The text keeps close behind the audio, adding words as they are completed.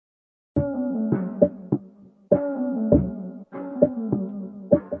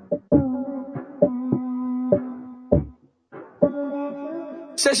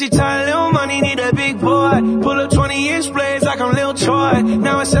Said she tired, little money, need a big boy. Pull up 20-inch blades like I'm Lil Troy.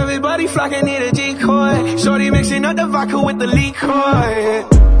 Now it's everybody flocking, need a decoy. Shorty mixing up the vodka with the liquor.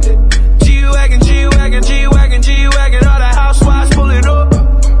 G-Wagon, G-Wagon, G-Wagon, G-Wagon. All the housewives pulling up.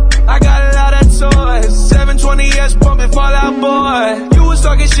 I got a lot of toys. 720S bumping Fall Out Boy. You was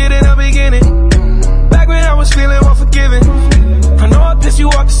talking shit in the beginning. Back when I was feeling unforgiving. I know I pissed you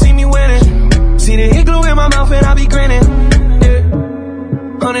off to see me winning. See the hit glue in my mouth and I be grinning.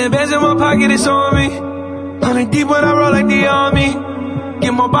 100 bands in my pocket, it's on me. 100 deep when I roll like the army.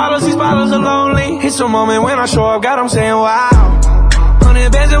 Get more bottles, these bottles are lonely. It's a moment when I show up, God, I'm saying wow.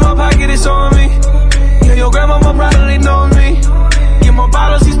 100 bands in my pocket, it's on me. Yeah, your grandmama probably know me. Get more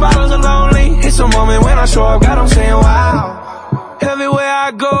bottles, these bottles are lonely. It's a moment when I show up, God, I'm saying wow. Everywhere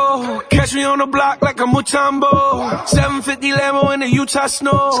I go, catch me on the block like a Mutombo. 750 Lambo in the Utah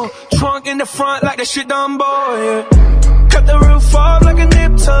snow. Trunk in the front like the shit Dumbo, yeah. Cut the roof off like a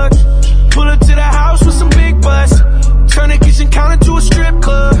nip tuck. Pull up to the house with some big butts. Turn the kitchen counter to a strip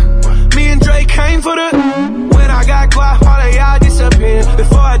club. Me and Drake came for the. When I got quiet, all of y'all disappear.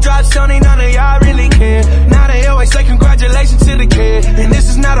 Before I dropped Sony, none of y'all really care. Now they always say congratulations to the kid. And this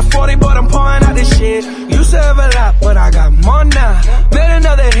is not a 40, but I'm pouring out this shit. Used to have a lot, but I got more now. Made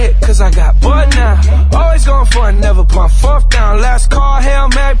another hit, cause I got bored now. Always going for it, never pump fourth down. Last call, Hail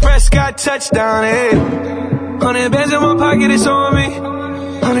Mary, Prescott, touchdown, hey. 100 bands in my pocket, it's on me.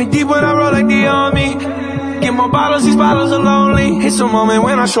 100 deep when I roll like the army. Get more bottles, these bottles are lonely. It's a moment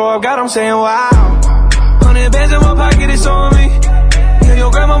when I show up, God, I'm saying wow. 100 bands in my pocket, it's on me. Yeah,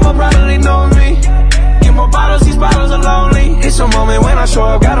 your grandmama probably know me. Get more bottles, these bottles are lonely. It's a moment when I show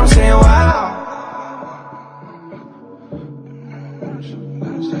up, God, I'm saying wow.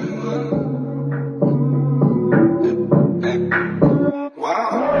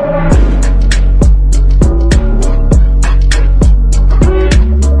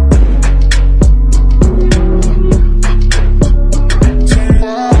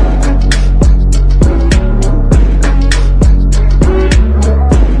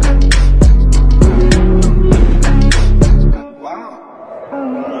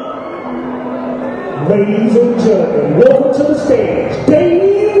 Ladies and gentlemen, welcome to the stage,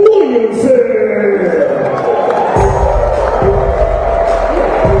 Damian Williamson.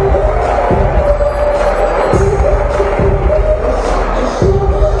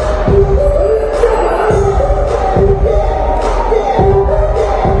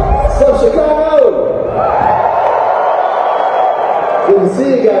 What's up, Chicago? Good to see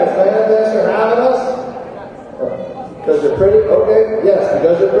you guys, man. Thanks for having us. Because you're pretty? Okay, yes,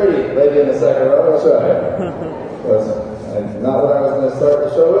 because you're pretty. Lady in the second row, that's right. That's not what I was going to start the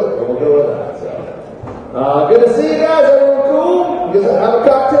show with, but we'll go with that. So, good to see you guys. Everyone cool? You guys have a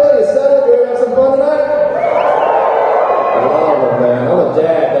cocktail? You settled? You ready to have some fun tonight? I love it, man. I'm a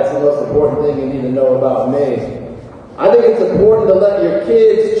dad. That's the most important thing you need to know about me. I think it's important to let your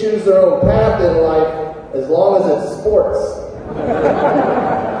kids choose their own path in life as long as it's sports.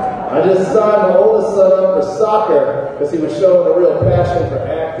 I just signed my oldest son up for soccer because he was showing a real passion for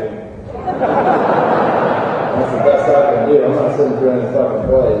acting. That's the best I can do. I'm not sitting through any fucking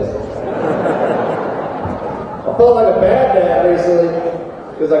plays. I felt like a bad dad recently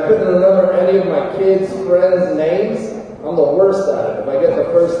because I couldn't remember any of my kids' friends' names. I'm the worst at it. If I get the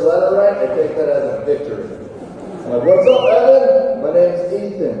first letter right, I take that as a victory. I'm like, what's up, Evan? My name's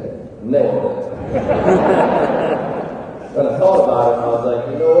Ethan. Nailed it. When I thought about it, I was like,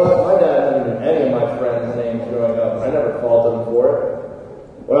 you know what? My dad didn't even any of my friends' names growing up. I never called him for it.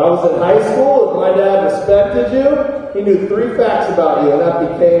 When I was in high school, if my dad respected you, he knew 3 facts about you, and that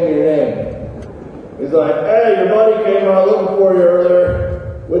became your name. He's like, hey, your buddy came out looking for you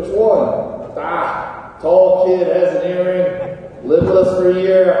earlier. Which one? Tall kid, has an earring, lived with us for a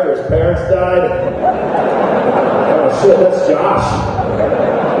year after his parents died. Oh shit, that's Josh.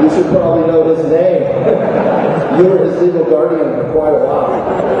 You should probably know his name. You were his legal guardian for quite a while.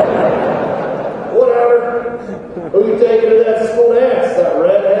 Whatever. Who you taking to that school dance? That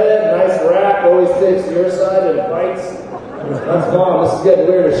redhead, nice rack, always takes your side and fights. That's Mom. This is getting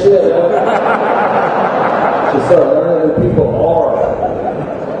weird as shit, huh? Should start learning who people are.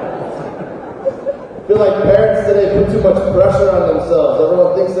 I feel like parents today put too much pressure on themselves.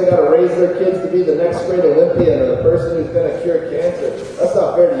 Everyone thinks they got to raise their kids to be the next great Olympian or the person who's going to cure cancer. That's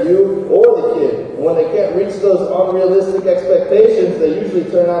not fair to you or the kid. And when they can't reach those unrealistic expectations, they usually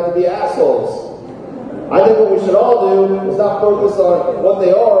turn out to be assholes. I think what we should all do is not focus on what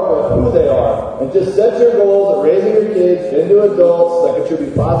they are, but who they are. And just set your goals of raising your kids into adults that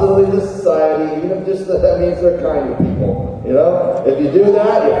contribute positively to society, even if just that means they're kind to people. You know? If you do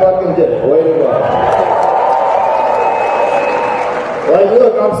that, you fucking did it. Way to go. Like,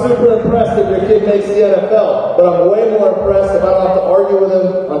 look, I'm super impressed if your kid makes the NFL, but I'm way more impressed if I don't have to argue with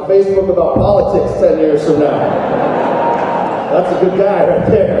him on Facebook about politics 10 years from now. That's a good guy right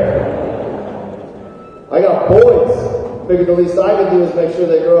there. I got boys. Figured the least I can do is make sure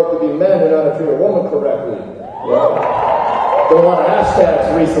they grow up to be men who know how to treat a woman correctly. Yeah. Done a lot of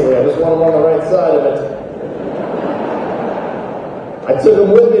hashtags recently. I just want them on the right side of it. I took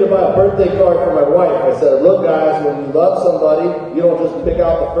them with me to buy a birthday card for my wife. I said, look guys, when you love somebody, you don't just pick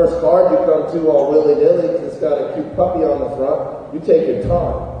out the first card you come to all willy-nilly because it's got a cute puppy on the front. You take your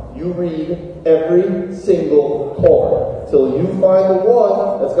time. You read every single card till you find the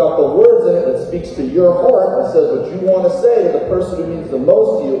one that's got the words in it that speaks to your heart and says what you want to say to the person who means the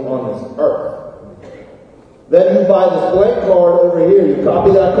most to you on this earth. Then you buy this blank card over here. You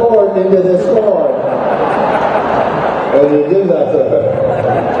copy that card into this card. And you give that to her.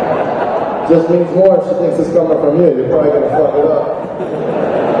 Just means more if she thinks it's coming from you. You're probably going to fuck it up.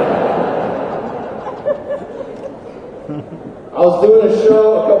 I was doing a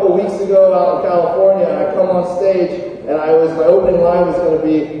show a couple weeks ago out in California, and I come on stage, and my opening line was going to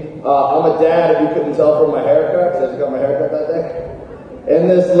be, I'm a dad, if you couldn't tell from my haircut, because I just got my haircut that day. And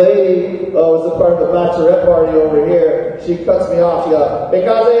this lady was a part of the bachelorette party over here. She cuts me off. She goes,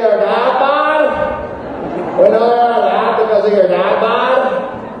 because of your dad bod? We're not allowed that because of your dad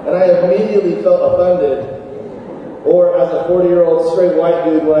bod? And I immediately felt offended. Or as a 40-year-old straight white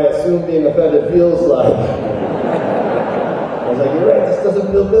dude, what I assume being offended feels like. I was like, you're right, this doesn't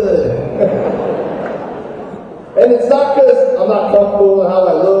feel good. And it's not because I'm not comfortable with how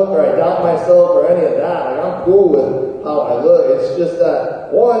I look or I doubt myself or any of that. Like, I'm cool with how I look. It's just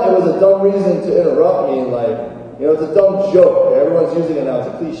that, one, it was a dumb reason to interrupt me. Like, you know, it's a dumb joke. Everyone's using it now. It's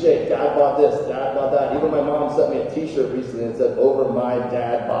a cliche. Dad bought this, dad bought that. Even my mom sent me a t-shirt recently that said, over my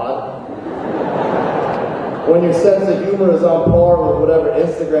dad bod. When your sense of humor is on par with whatever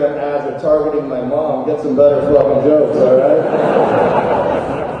Instagram ads are targeting my mom, get some better fucking jokes, alright?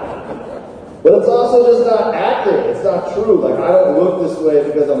 But it's also just not accurate. It's not true. Like, I don't look this way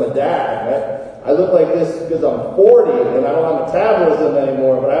because I'm a dad, right? I look like this because I'm 40 and I don't have metabolism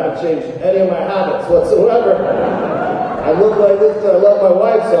anymore, but I haven't changed any of my habits whatsoever. I look like this because I love my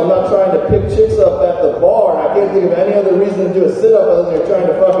wife, so I'm not trying to pick chicks up at the bar. I can't think of any other reason to do a sit-up other than you're trying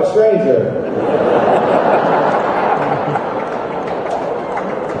to fuck a stranger.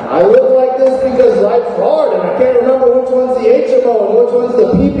 I look like this because life's hard and I can't remember which one's the HMO and which one's the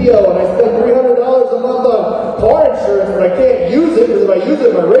PPO, and I spend $300 a month on car insurance, but I can't use it because if I use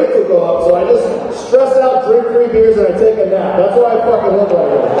it, my rates will go up, so I just stress out, drink 3 beers, and I take a nap. That's why I fucking look like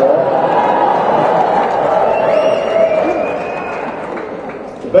this, right?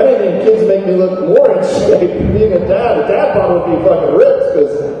 If anything, kids make me look more in shape. Being a dad bod would be fucking ripped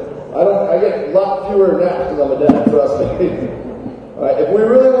because I get a lot fewer naps because I'm a dad, trust me. Right, if we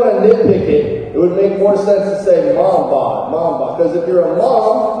really want to nitpick it, it would make more sense to say mom bod. Because if you're a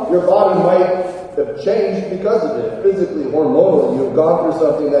mom, your body might have changed because of it, physically, hormonally. You've gone through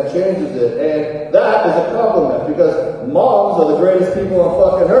something that changes it. And that is a compliment because moms are the greatest people on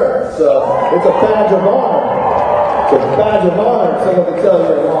fucking earth. So it's a badge of honor. It's a badge of honor if someone can tell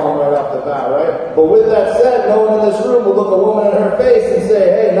you're a mom right off the bat, right? But with that said, no one in this room will look a woman in her face and say,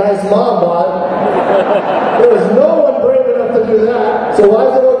 hey, nice mom bod. There is no one brave enough to do that. So why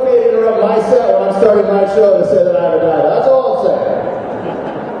is it okay to interrupt my set when I'm starting my show to say that I have a dad? That's all I'm saying.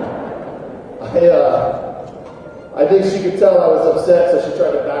 I think she could tell I was upset, so she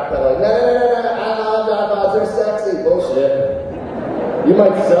tried to backpedal like, no, I love dad bods, they're sexy. Bullshit. You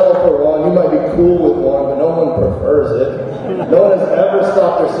might settle for one, you might be cool with one, but no one prefers it. No one has ever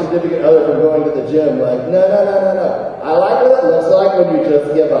stopped their significant other from going to the gym like, no. I like what it looks like when you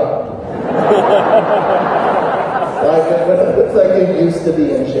just give up. It's like you used to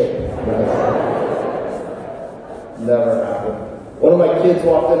be in shape. Never happened. One of my kids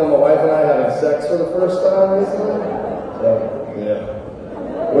walked in on my wife and I having sex for the first time recently. So,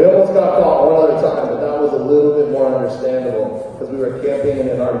 yeah. We almost got caught one other time, but that was a little bit more understandable because we were camping in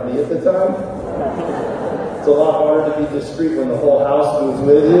an RV at the time. It's a lot harder to be discreet when the whole house moves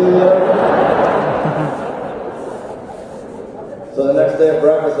with you. So the next day at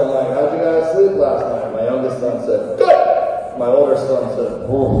breakfast, I'm like, how'd you guys sleep last night? My youngest son said, good. My older son said,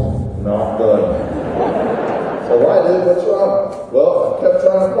 not good. So why, dude? What's wrong? Well, I kept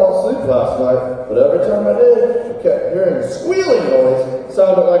trying to fall asleep last night, but every time I did, I kept hearing a squealing noise. It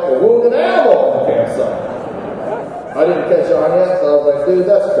sounded like a wounded animal on the campsite. I didn't catch on yet, so I was like, dude,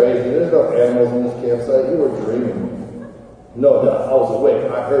 that's crazy. There's no animals in this campsite. You were dreaming. No doubt. I was awake.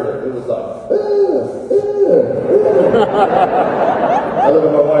 I heard it. It was like, I look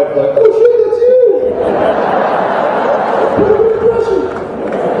at my wife like, oh shit, that's you. Put him in depression.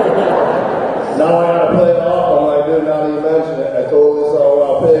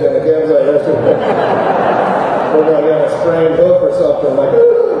 strained hoof or something. Like,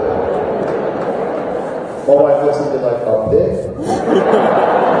 my wife looks at me like, a pig?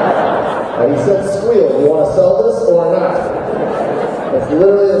 And he said, squeal. You want to sell this or not? That's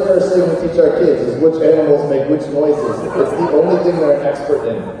literally the first thing we teach our kids is which animals make which noises. It's the only thing they're an expert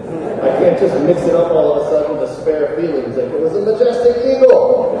in. I can't just mix it up all of a sudden to spare feelings. Like, it was a majestic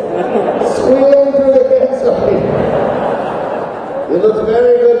eagle squealing through the campsite. It looked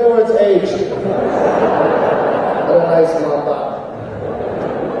very good for its age. What a nice mamba.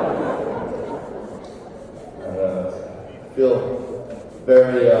 I feel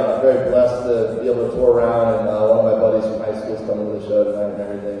very blessed to be able to tour around, and one of my buddies from high school is coming to the show tonight and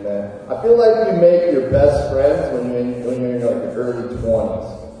everything, man. I feel like you make your best friends when you're in like your early 20s.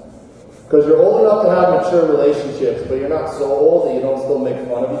 Because you're old enough to have mature relationships, but you're not so old that you don't still make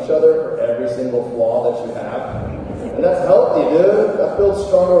fun of each other for every single flaw that you have. And that's healthy, dude. That builds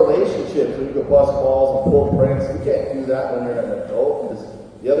stronger relationships when you can bust balls and pull pranks. You can't do that when you're an adult, because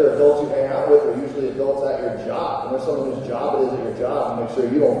the other adults you hang out with are usually adults at your job. And there's someone whose job it is at your job to make sure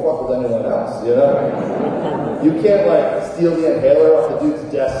you don't fuck with anyone else, you know? You can't, like, steal the inhaler off the dude's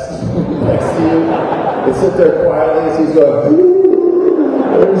desk next to you and sit there quietly as he's going,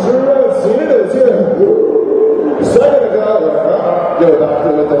 are you sure I haven't seen it? It was here a second ago. Yo,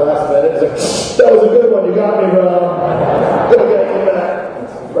 doctor, at the last minute. He's like, that was a good one. You got me, bro. Gonna get you back.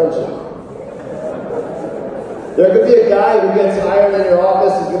 It's friendship. There could be a guy who gets hired in your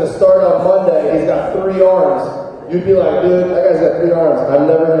office. He's going to start on Monday. He's got 3 arms. You'd be like, dude, that guy's got 3 arms.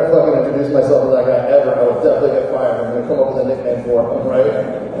 I'm never going to fucking introduce myself to that guy ever. I would definitely get fired. I'm going to come up with a nickname for him, right?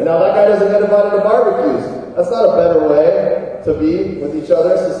 And now that guy doesn't get invited to barbecues. That's not a better way to be with each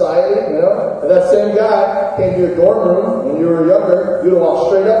other, society, you know? If that same guy came to your dorm room when you were younger, you'd have walked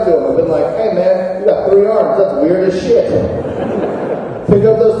straight up to him and been like, hey man, you got 3 arms. That's weird as shit. Pick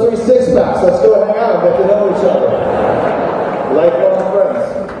up those 3 6-packs. Let's go hang out and get to know each other. Lifelong friends.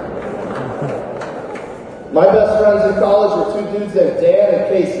 My best friends in college were 2 dudes named Dan and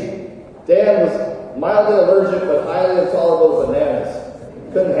Casey. Dan was mildly allergic but highly intolerable to bananas.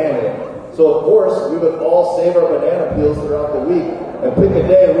 Couldn't handle it. So of course, we would all save our banana peels throughout the week and pick a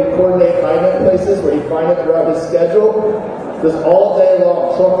day and we'd coordinate hiding places where he'd find it throughout his schedule. Just all day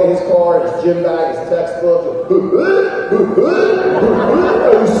long, trunk of his car, his gym bag, his textbook. Are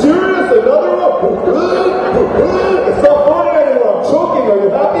you serious? Another one? It's not funny anymore. I'm choking. Are you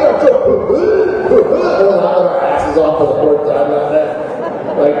happy? I'm choking. We'll have our asses off for the 4th time that day.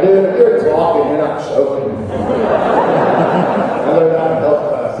 Like, dude, if you're talking, you're not choking. Other than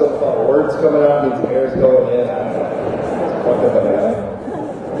that, some words coming out means air's going in. It's fucking banana.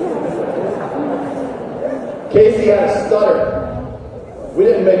 Casey had a stutter. We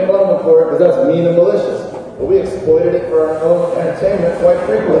didn't make fun of him for it because that's mean and malicious, but we exploited it for our own entertainment quite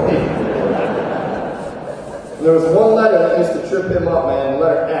frequently. There was one letter that used to trip him up, man,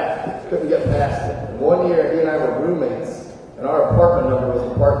 letter F. Couldn't get past it. One year, he and I were roommates, and our apartment number was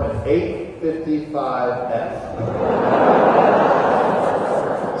apartment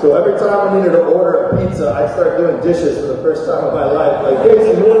 855F. So every time I needed to order a pizza, I'd start doing dishes for the first time of my life. Like,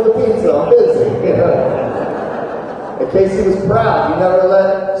 Casey, order the pizza, I'm busy. You know? And Casey was proud. He never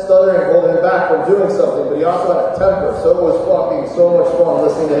let stuttering hold him back from doing something, but he also had a temper, so it was fucking so much fun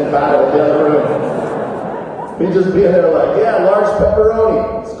listening to him battle in the other room. He'd just be in there like, yeah, large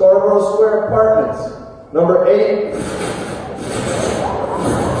pepperoni, Scarborough Square Apartments, number 8.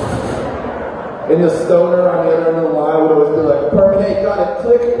 In the stoner on the other end of the line would always be like, apartment 8, got it,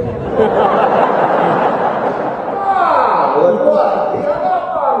 click. Like what? He hung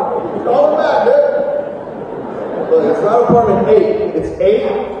up on me. Call him back, dude. Look, it's not apartment 8, it's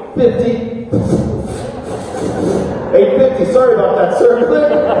 850. 850, sorry about that, sir. Click.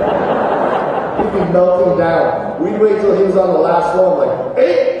 He'd be melting down. We'd wait till he was on the last one, like,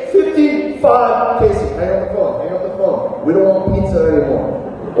 855. Casey, hang up the phone, hang up the phone. We don't want pizza anymore.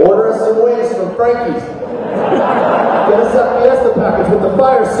 Order us some wings from Frankie's. Get us that Fiesta package with the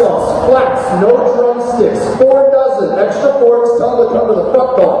fire sauce, flats, no drumsticks, 4 dozen, extra forks, tell them to come to the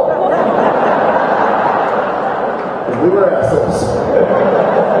fuck dog. We were assholes.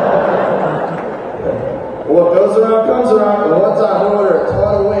 What goes around comes around, and one time we ordered a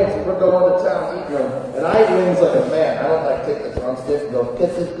ton of wings and we're going to town eating them. And I eat wings like a man. I don't like take the drumstick and go,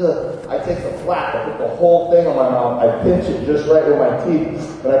 this is good. I take the flat, I put the whole thing on my mouth, I pinch it just right with my teeth,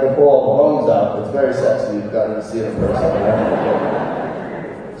 and I can pull all the bones out. It's very sexy. You've got to see it in person.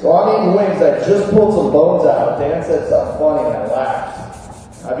 So I'm eating wings, I just pulled some bones out. Dan said something funny and I laughed.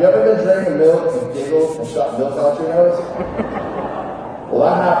 Have you ever been drinking milk and giggled and shot milk out your nose? Well,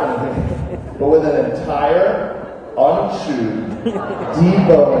 that happened to me. But with an entire, unchewed,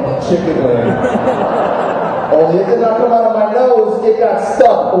 deboned chicken wing Only it did not come out of my nose, it got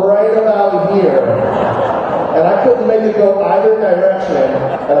stuck right about here. And I couldn't make it go either direction.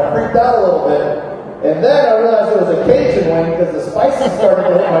 And I freaked out a little bit. And then I realized it was a Cajun wing because the spices started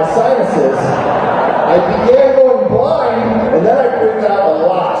to hit my sinuses. I began going blind, and then I freaked out a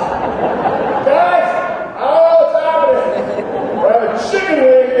lot. Guys, I don't know what's happening. But I have a chicken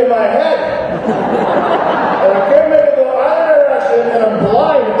wing in my head. And I can't make it go either direction, and I'm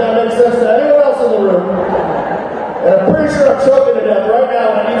blind, if that makes sense to anyone else in the room. And I'm pretty sure I'm choking to death right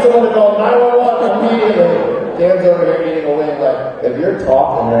now, and I need someone to call 911 immediately. Dan's over here eating a wing like, if you're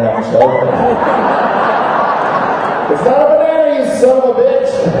talking, you're not choking. It's not a banana, you son of a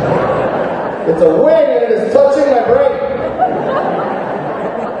bitch. It's a wing, and it is touching my brain.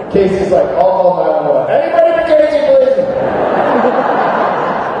 Casey's like, I'll call 911. Anybody but Casey, please.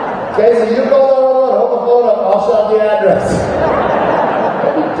 Casey, you call 911. Hold the phone up. I'll shout the address.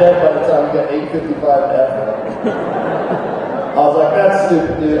 I'll be dead by the time we get 855F. I was like, that's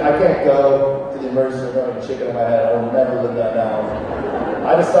stupid, dude. I can't go to the emergency room with a chicken in my head. I will never live that down.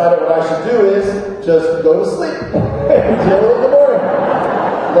 I decided what I should do is just go to sleep until in the morning.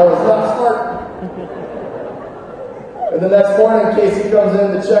 That was not smart. And the next morning, Casey comes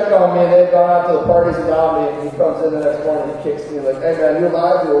in to check on me, and they've gone out to the parties without me, and he comes in the next morning and he kicks me like, hey man, you're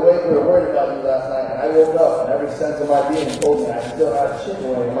alive, you're awake, we were worried about you last night. And I woke up, and every sense of my being told me I still had a chicken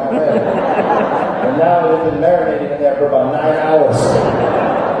wing in my head. And now it had been marinating in there for about 9 hours.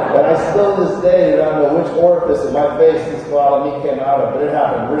 And I still to this day don't know which orifice in my face this cloud of meat came out of, but it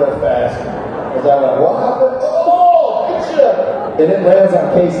happened real fast. Because I'm like, what happened? Oh, get you! And it lands on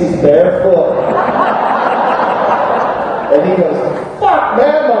Casey's bare foot. And he goes, fuck,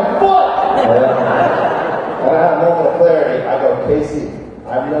 man, my foot! And I had a moment of clarity. I go, Casey,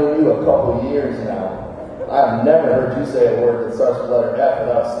 I've known you a couple years now. I've never heard you say a word that starts with the letter F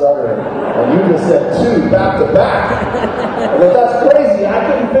without stuttering. And you just said 2 back to back. I go, that's crazy. I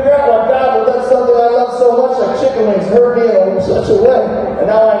couldn't figure out what God, but that's something I love so much, like chicken wings hurt me in such a way. And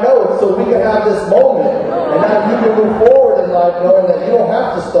now I know it, so we can have this moment. And now you can move forward in life knowing that you don't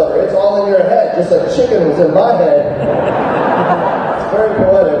have to stutter. It's all in your head, just like chicken was in my head. It's very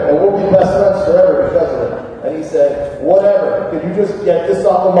poetic, and we'll be best friends forever because of it. And he said, whatever, could you just get this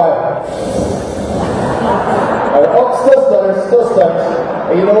off of my... still stutters.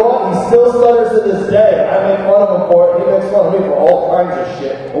 And you know what? He still stutters to this day. I make fun of him for it. He makes fun of me for all kinds of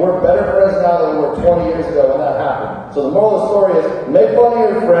shit. And we're better friends now than we were 20 years ago when that happened. So the moral of the story is, make fun of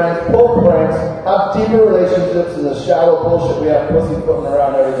your friends, pull pranks, have deeper relationships than the shallow bullshit we have pussyfooting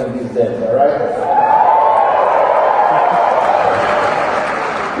around everything these days, alright?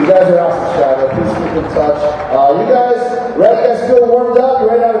 You guys are awesome, Chicago. Please keep in touch. You guys ready? You guys feel warmed up? You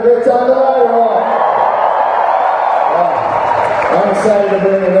ready to have a great time tonight or what? I'm excited to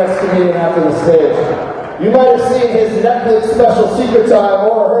bring the next comedian after the stage. You might have seen his Netflix special Secret Time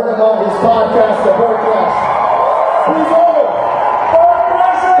or heard him on his podcast, The Burt Class. Please welcome Burt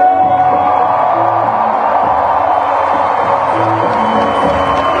Kreischer!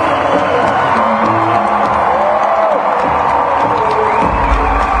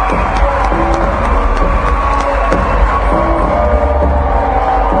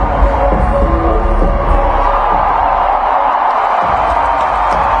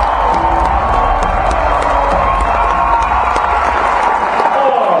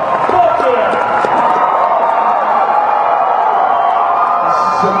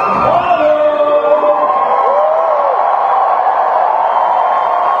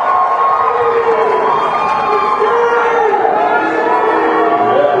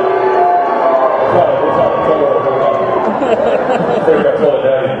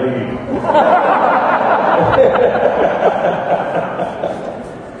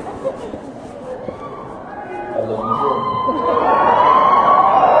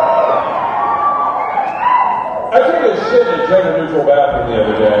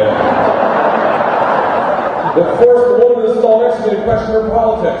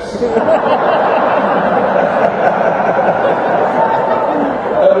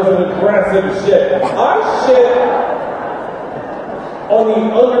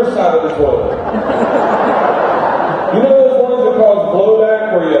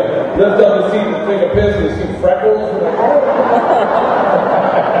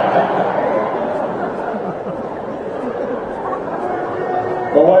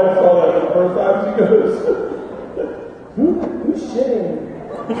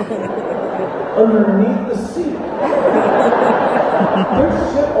 Underneath the seat. There's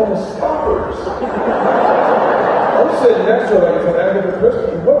shit on the stoppers. I'm sitting next to her like it's an Agatha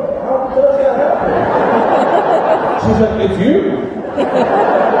Christie. What? How does that happen? She's like, it's you.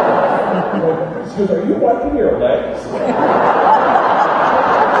 She goes, are you wiping your legs.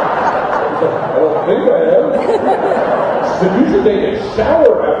 I don't think I am. She said, you should take a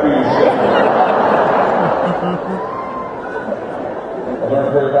shower after you shit. I learned a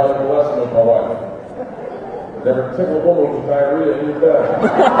very valuable lesson with my wife. Never tickle a woman with diarrhea in your bed.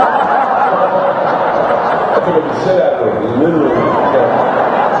 I took the shit out of her, literally.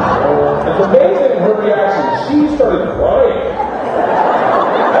 It's amazing her reaction. She started crying.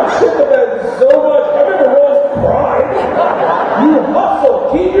 I've shit the bed so much. I remember Rose cried. You hustle.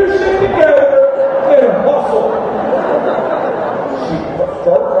 Keep your shit together and hustle. She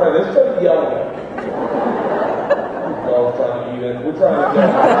started crying. They started yelling. I was trying to eat it. We're trying to get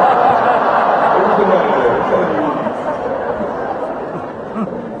it. Everything out there. We're trying to eat it.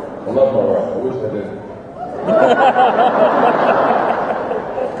 I love my wife. I wish I didn't.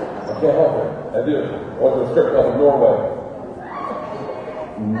 I can't help it. I do. I went to a strip club in Norway.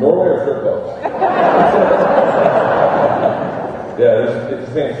 Norway or strip clubs? Yeah, it's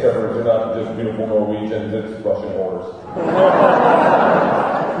the same strippers. They're not just beautiful Norwegians. It's Russian whores.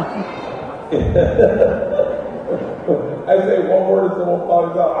 I say one word and someone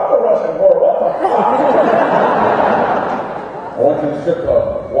finds out, I'm a Russian whore. What the fuck? I went to the strip club,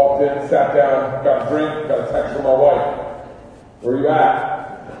 walked in, sat down, got a drink, got a text from my wife. Where are you at?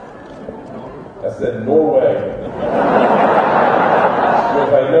 I said, Norway. She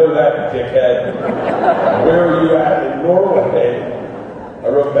goes, I know that, dickhead. Where are you at in Norway? I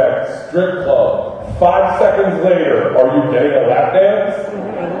wrote back, strip club. 5 seconds later, are you getting a lap dance?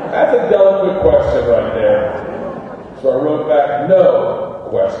 That's a delicate question right there. So I wrote back, no,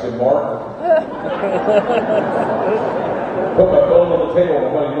 question mark. Put my phone on the table, and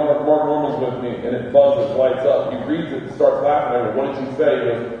my buddy Mark Norman's with me, and it buzzes, lights up. He reads it and starts laughing at me. What did she say? He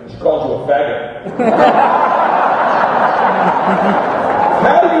goes, she calls you a faggot.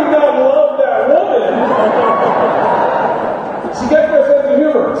 How do you not love that woman? She gets my sense of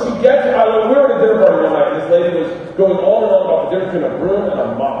humor. She gets, we were at a dinner party one night, and this lady was going on and on about the difference between a broom and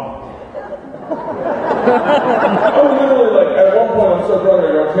a mop. I was literally like, at one point, I'm so drunk, I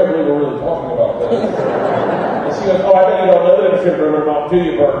can't believe we're really talking about this. And she goes, oh, I bet you don't know the difference between a broom and a mop, do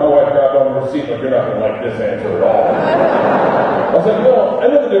you? But my wife grabbed on the receipt, like, you're not going to like this answer at all. I was like, no,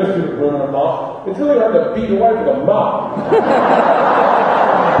 I know the difference between a broom and a mop. It's really hard to beat your wife with a mop.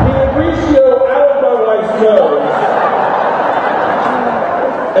 Pinocchio out of my wife's nose.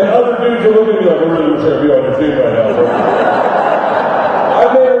 And other dudes are looking at me like, I really wish I'd be on your team right now. I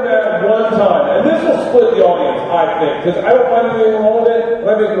made her mad one time, and this will split the audience, I think, because I don't find anything wrong with it, and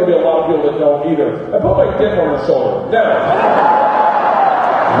I think there'll be a lot of people that don't either. I put my dick on her shoulder. Now,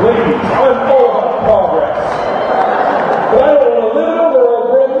 ladies, I'm all about progress. But I don't want to live in a world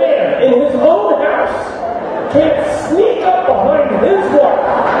where a man in his own house can't sneak up behind his wife,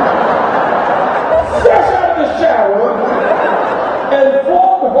 fresh out of the shower, and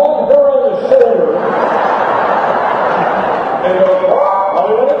flog her on the shoulder, and go,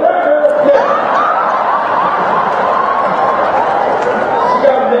 Hollywood and Cracker. Yeah. She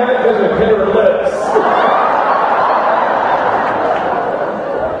got mad because it hit her lips.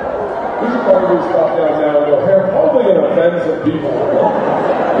 We should probably stop down now and go, hey, I'm probably going to offend some people.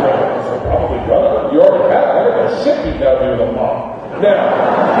 So probably gonna. You already have. I got the shit beat out of you with a mop. Now,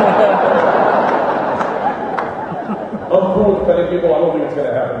 I'm cool with offending people. I don't think it's going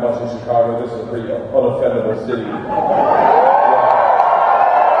to happen much in Chicago. This is a pretty unoffendable city.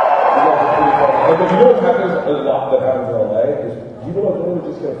 But you know what happens a lot that happens in LA is people don't really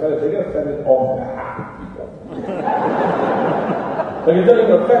just get offended, they get offended on behalf of people. Like it doesn't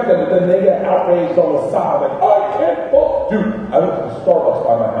even affect them, but then they get outraged on the side, like, oh, I can't fuck. Dude, I went to the Starbucks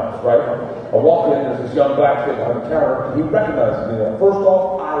by my house, right? I walk in, there's this young black kid behind the counter, and he recognizes me. Now, first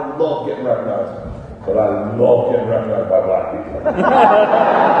off, I love getting recognized, but I love getting recognized by black people.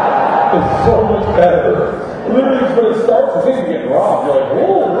 It's so much better. Literally, when it starts, I think you're getting robbed. You're like,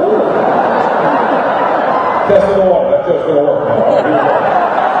 whoa, whoa. Testing the water, that joke's gonna work now.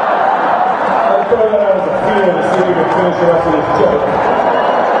 I'm throwing that out as a feeling to see if we can finish the rest of this joke.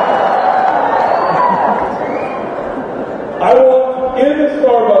 I walk into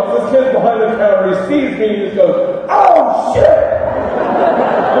Starbucks, this kid behind the counter, he sees me and he just goes, oh shit!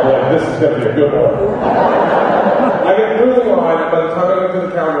 I'm like, this is gonna be a good one. I get through the line, and by the time I get to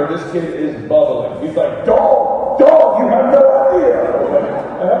the counter, this kid is bubbling. He's like, dog, you have no idea.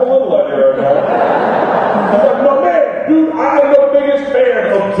 I have a little idea right now. He's like, no man, dude, I'm the biggest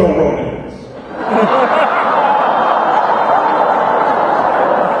fan of Joe Rogan's.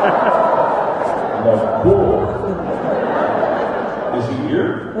 I'm like, cool. Is he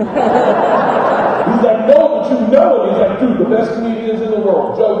here? He's like, no, but you know it. He's like, dude, the best comedians in the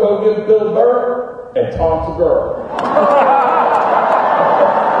world, Joe Rogan, Bill Burr. and Tom's a girl.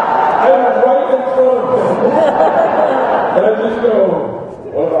 I'm right in front of him. And I just go,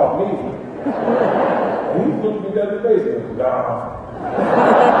 what about me? And he looked me dead in the face and goes, nah.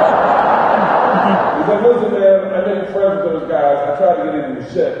 He's like, listen, man, I made friends with those guys. I tried to get into your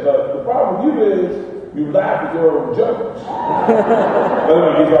shit, but the problem with you is you laugh at your own jokes. By the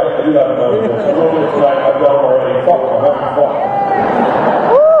way, he's right. I do laugh at my own jokes. I'm going to tonight. I've done them already. Fuck, I'm having fun.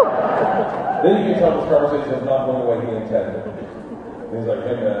 Then you can tell this conversation is not going the way he intended. And he's like,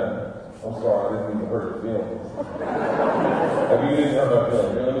 hey, man, I'm sorry. I didn't mean to hurt your feelings. If you didn't hurt my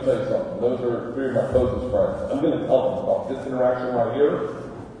feelings, here, let me tell you something. Those are three of my closest friends. I'm going to tell them about this interaction right here.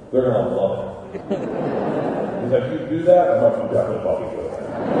 They're going to love it. He's like, you do that? I'm like, you definitely fucking do it.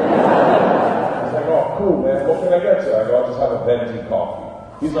 He's like, oh, cool, man. What can I get you? I go, I'll just have a venti coffee.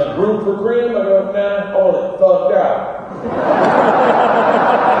 He's like, room for cream? I go, nah, I want it thugged out.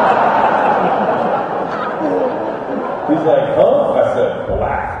 He's like, huh? I said,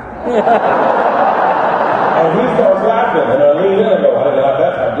 black. And he starts laughing, and I lean in and go, I didn't laugh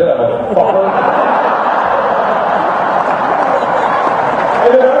that time, did I, motherfucker?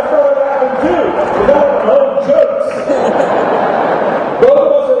 And then I started laughing too, because I had my own jokes. Both of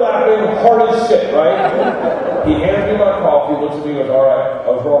us are laughing hard as shit, right? He hands me my coffee, looks at me and goes, all right, I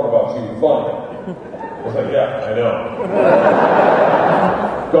was wrong about you, you're funny. I was like, yeah, I know.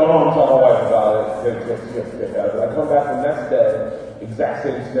 Go home and tell my wife about it. I come back the next day, exact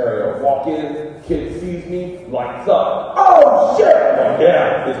same scenario. Walk in, kid sees me, lights up. Oh shit! I'm like,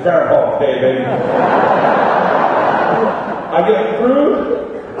 yeah, it's Groundhog Day, baby. I get through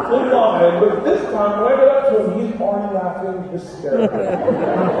the line, but this time when I get up to him, he's already laughing hysterically.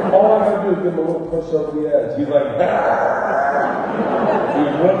 All I gotta do is give him a little push over the edge. He's like, ah!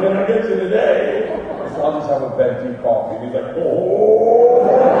 He's what can I get you today? So I'll just have a venti coffee. And he's like, oh,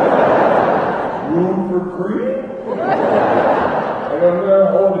 room for cream? I go, no, I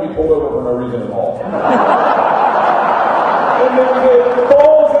want to be pulled over for no reason at all. And then he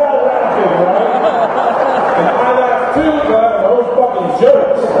falls out laughing, right? And I laugh too, but I have my own fucking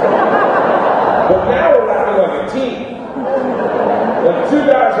jokes. But now we're laughing like a team. Like two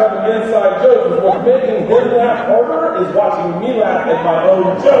guys having inside jokes, and what's making him laugh harder is watching me laugh at my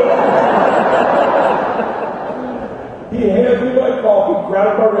own joke. He hands me my coffee,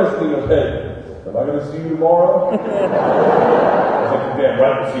 grabs my wrist, and he goes, hey, am I going to see you tomorrow? I was like, you're damn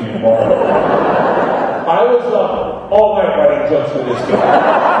right to see you tomorrow. I was up all night writing jokes for this guy.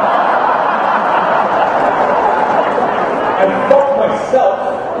 I fucked myself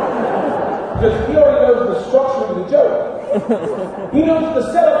because he already knows the structure of the joke. He knows the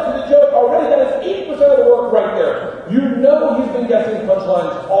setup to the joke already. That is 80% of the work right there. You know he's been guessing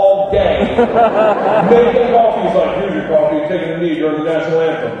punchlines all day. Making coffee, he's like, here's your coffee, you're taking a knee during the national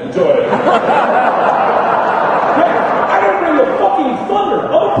anthem. Enjoy it. I don't bring the fucking thunder.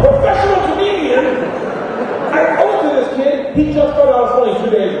 I'm a professional comedian. I owe it to this kid. He just found out I was funny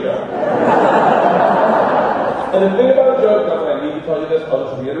 2 days ago. And the thing about a joke, not that I need to tell you this, I'll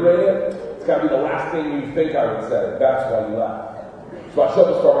just reiterate it. It's got to be the last thing you think I would say. That's why you laugh. So I show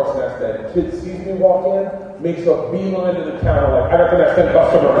up at Starbucks the next day. The kid sees me walk in, makes a beeline to the counter like, I got the next 10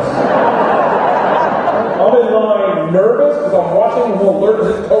 customers. I'm in line nervous because I'm watching him alert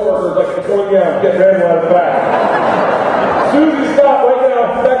his coworkers like it's going down, get ready out of the back. Susie, stop right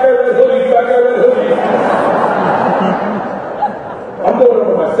now. That guy red hoodie, that guy red hoodie. I'm going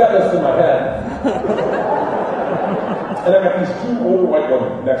over my set list in my head. And I got these two older white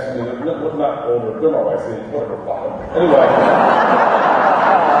women next to me. They're not older, they're my wife's age, whatever, fuck them. Anyway.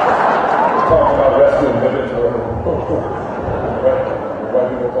 Talking about rescuing women or white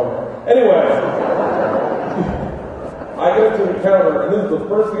people talking. Anyway. I go to the counter, and this is the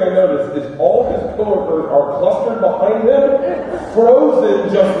first thing I notice is all his coworkers are clustered behind him,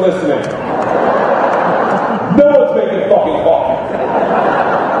 frozen, just listening. No one's making fucking coffee.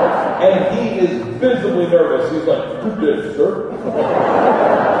 And he is visibly nervous. He's like, good day, sir.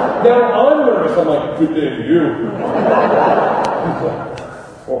 Now I'm nervous. I'm like, good day to you. He's like,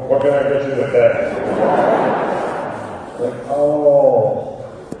 well, what can I get you with that? Like, oh,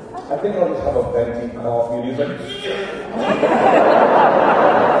 I think I'll just have a venti coffee. And he's like,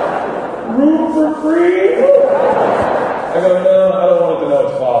 room for free? I go, no, I don't want it to know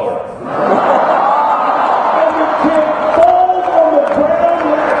its father. And the kid falls on the ground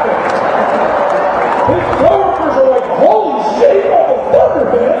laughing. His coworkers are like, holy shit, motherfucker,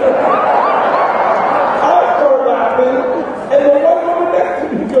 man. I start laughing, and the one woman next to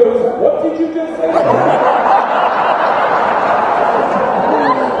me goes, what did you just say?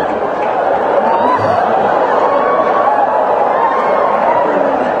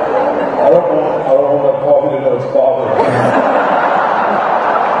 I don't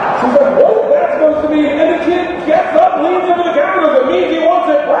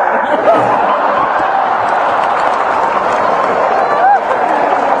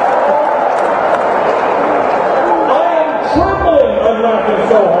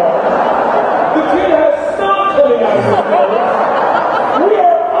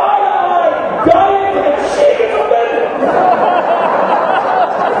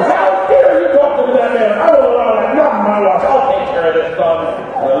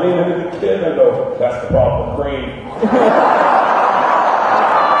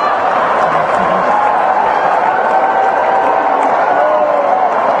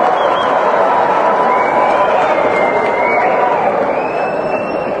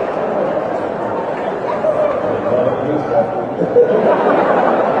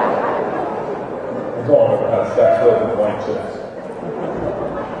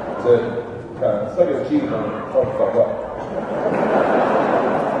It's like a cheese on fuck up.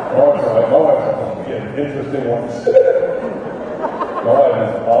 My wife's getting interesting ones. My wife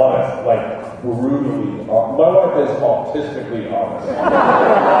is honest, like brutally honest. My wife is autistically honest.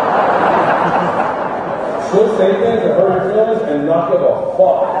 She'll say things that hurt your feelings and not give a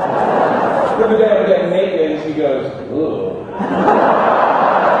fuck. The other day I'm getting naked and she goes, ugh.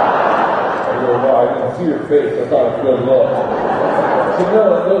 I go, well, I can see your face, that's not a good look. She said, no,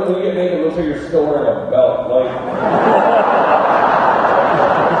 when you get naked, it looks like you're still wearing a belt. Like,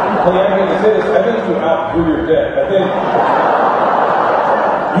 I'm going to say this, I think you outgrew your dick. I think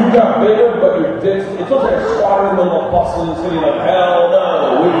you got bigger, but your dick, it looks like a squatter in the middle of bustling city, like, hell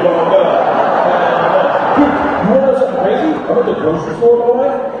no, we don't know. Dude, you want to know something crazy? I'm at the grocery store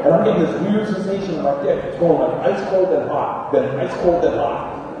today, and I'm getting this weird sensation in my dick. It's going like ice cold and hot, then ice cold and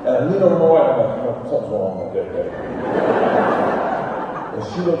hot. And I lean over my wife, I'm like, something's wrong with my dick, baby. And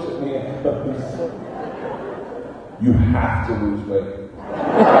she looks at me and goes, you have to lose weight.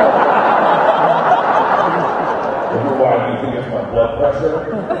 Why do you think it's my blood pressure?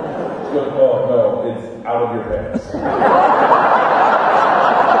 She goes, oh no, it's out of your pants.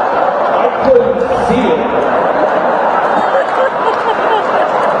 I couldn't see it.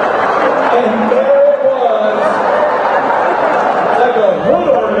 And there it was, like a hood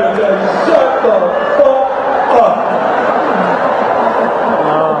ornament that shut the fuck up.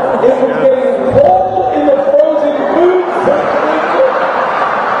 It was getting cold in the frozen food section.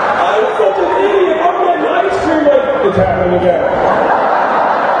 I was such an idiot. I'm getting ice cream like it's happening again.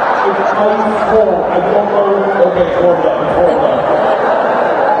 It's ice cold. I don't know. Okay, warm up.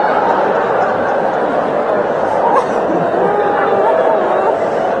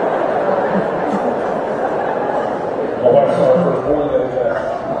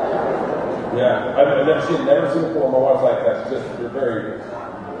 She had never seen it before. My wife's like that. She's just, you're very,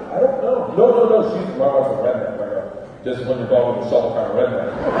 I don't know. No. My wife's a redneck. Like just when your dog with a shovel kind of redneck.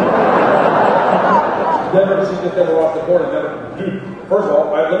 She just never watched the porn. Dude, first of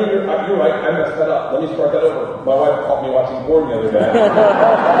all, you're right. I messed that up. Let me start that over. My wife caught me watching porn the other day.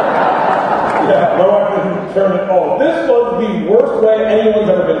 Yeah, my wife didn't turn it on. This was the worst way anyone's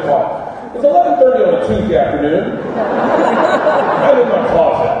ever been caught. It's 11:30 on a Tuesday afternoon. I'm in my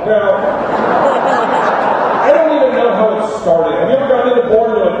closet. Now, I don't even know how it started. Have you ever gotten into porn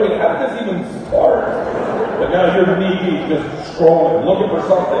and you're like, wait, how did this even start? But now you're knee-deep just scrolling, looking for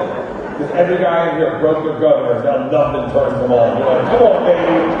something. Because every guy in here broke their governor, now nothing turns them on. You're like, come on,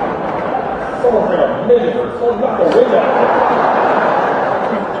 baby. Someone bring a midget or someone knock the wind out.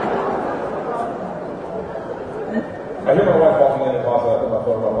 I hear my wife walking in the closet. I put my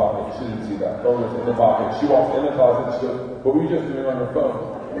phone in my pocket. She didn't see that. Phone was in the pocket. She walks in the closet and she goes, what were you just doing on your phone?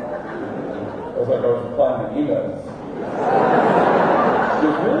 I was like, I was replying to emails. She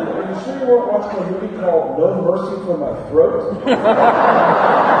goes, really? Are you sure you weren't watching a movie called No Mercy for My Throat?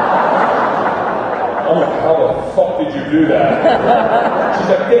 I'm like, how the fuck did you do that? She's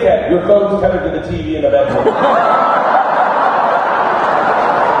like, dickhead, your phone's tethered to the TV in the bedroom.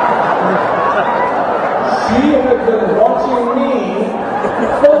 She has been watching me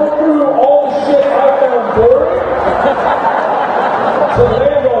thumb through all the shit I found boring to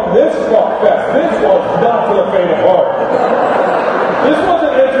land on this fuck fest. This was not for the faint of heart. This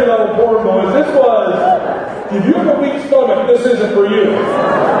wasn't entry-level porn, boys. This was, if you have a weak stomach, this isn't for you.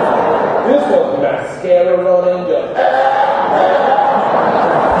 This was mascara running, just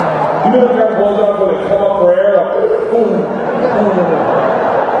you know the kind of blowjobs when they come up for air, like,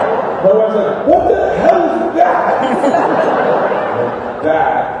 my wife's like, what the hell is that?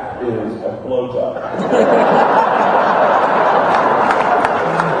 That is a blowjob.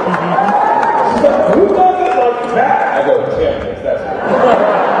 She's like, who does it like that? I go, champions, that's it.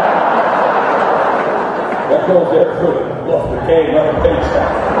 That girl's there for the luster game, not a paycheck.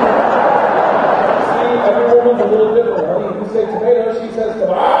 See, every woman's a little different, honey. If you say tomato, she says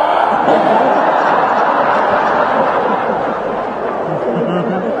tomato.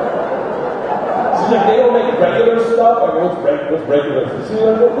 Like, they don't make regular stuff. I go, what's regular? She's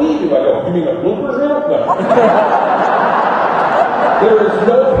like, what we do? I go, you mean a bloopers reel? No. There is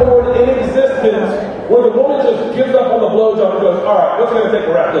no porn in existence where the woman just gives up on the blowjob and goes, all right, what's it going to take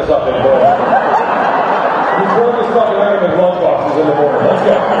to wrap this up anymore? You throw this fucking iron in lunchboxes in the morning. Let's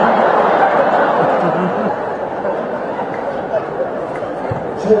go.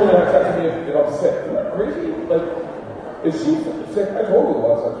 She won't even have sex with me if I'm sick. Isn't that crazy? Like, is she sick? I told her the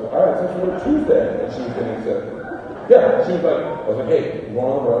last sex with her. I had sex with her Tuesday, and she was getting sick. Yeah, she was like, I was like, hey, you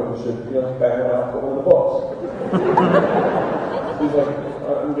want on the road? We should, bang around, put one of the books. She's like,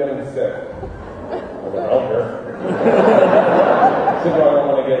 I'm getting sick. I was like, I don't care. She said, well, I don't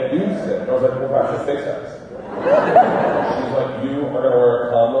want to get you to say sex. She's like, you are going to wear a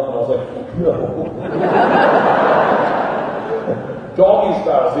condom? And I was like, no. Doggy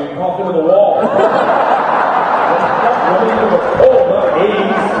style, so you can cough into the wall. Running into the cold, not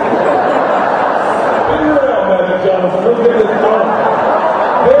AIDS. Figure it out, Magic Johnson. Let's get this done.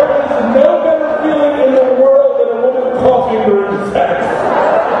 There is no better feeling in the world than a woman coughing during sex.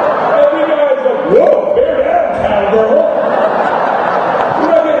 Every guy's like, whoa, bear down, cowgirl.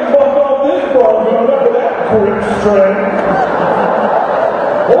 You're not getting bumped off this bronco, not with that grip strength.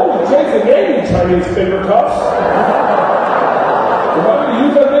 Holy Jason gave me Chinese finger cuffs. If I'm going to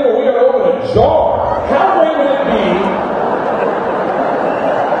use that thing, we got to open a jar. How great would it be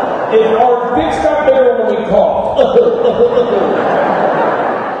if our dicks got bigger when we cough?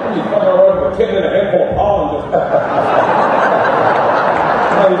 You fucking run with a kid in a handful of pollen just.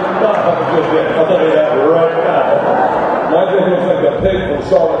 I did not have a good dick. I'll tell you that right now. My dick looks like a pig from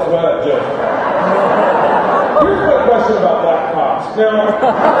Charlotte's Web, just. Here's my question about black cocks. Now,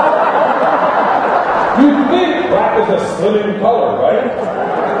 you think black is a slimming color, right?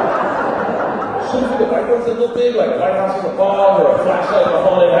 Shouldn't the white ones that look big, like a lighthouse in the fog or a flashlight in a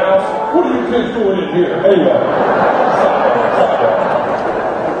haunted house? What are you kids doing in here? Anyway, stop that.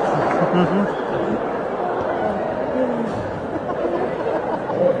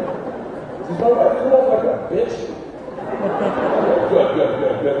 Does my wife come off like a bitch?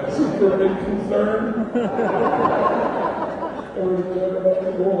 Good. She's a big concern. Everything about me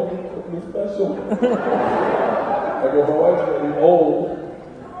going, something special. I go, my wife's getting old.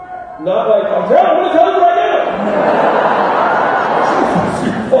 Not like, I'm telling you right now.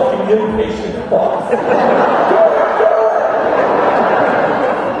 You fucking impatient fuck.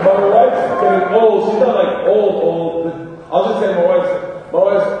 My wife's getting old. She's not like old, but I'll just say my wife's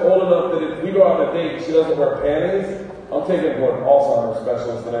old enough that if we go out on a date, she doesn't wear panties. I'm taking her to an Alzheimer's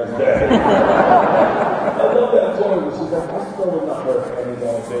specialist the next day. I love that story, but she's like, I still would not wear panties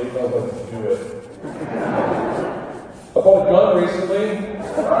on a date. I was like, do it. I bought a gun recently.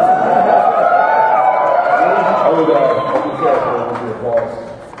 I would be careful with your applause.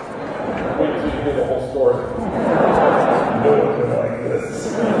 Wait till you hear the whole story. No one can like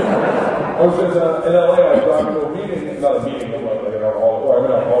this. I was in LA, I was driving to a meeting, not a meeting, but like an alcoholic, I've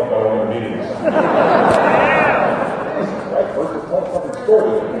been alcoholic by one of the meetings. Right, first, it's not a fucking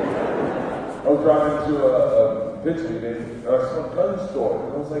story. I was driving to a pitch meeting, and I saw a gun store,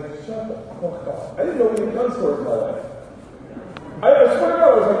 and I was like, shut the fuck up. I didn't know we had gun stores in my life. I swear to God, I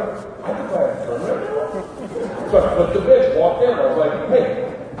was like, I could buy a gun right now. So I flipped the bitch, walked in, I was like, hey,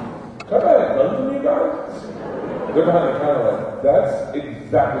 can I buy a gun from you guys? They're behind the counter like, that's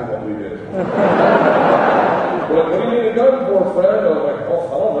exactly what we did. They're like, what do you need a gun for, friend? I was like, oh,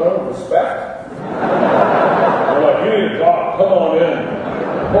 I don't know, respect. They're like, you need a dog, come on in.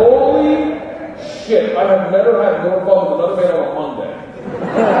 Holy shit, I have never had more fun with another man on a Monday.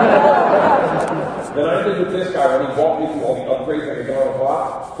 Then I did with this guy when he walked me through all the upgrades I could get on the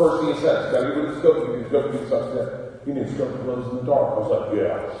block. First thing he said, gotta get rid of the scope, you need to scope, you need to you need to scope the clothes in the dark. I was like,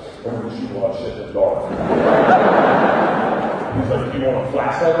 yeah, I'm gonna shoot a lot of shit in the dark. He's like, do you want a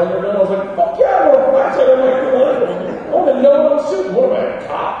flashlight on your gun? I was like, fuck yeah, I want a flashlight on my gun. I want to know what I'm shooting. What am I, a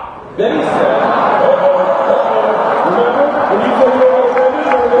cop? Then he said, remember? When you told me what I was going to do,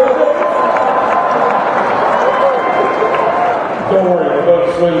 don't worry, the boat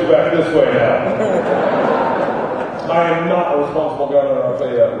swings back this way now. I am not a responsible gunner, I'll tell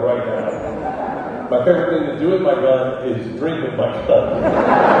you that right now. My favorite thing to do with my gun is drink with my gun.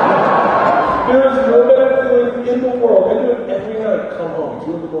 There is no better feeling in the world. I do it every night. Come home,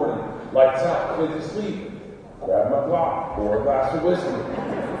 2 in the morning, lights out, kids asleep. Grab my Glock, pour a glass of whiskey,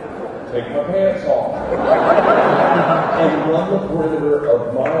 take my pants off, and run the perimeter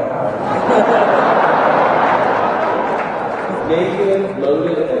of my house. Naked,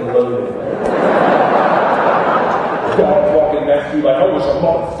 loaded, and loaded. Dog walking next to you like, I wish a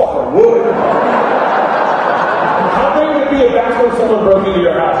motherfucker would. How great would it be if that's when someone broke into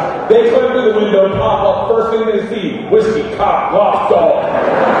your house? They climb through the window, pop up, first thing they see, whiskey, cop, lost dog.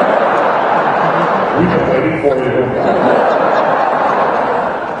 We've been waiting for you.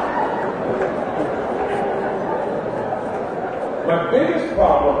 My biggest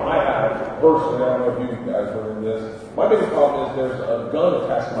problem I have, personally, I don't know if you guys are in this, my biggest problem is there's a gun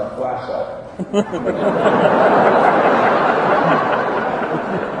attached to my flashlight.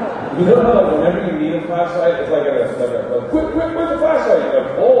 You know how, like, whenever you need a flashlight, it's like quick, where's the flashlight? You're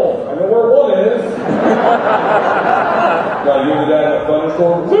like, oh, I know where one is. Now, you and dad in a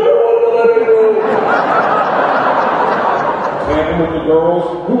thunderstorm, camping with the girls,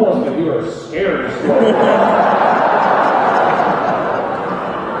 who wants to hear a scary story?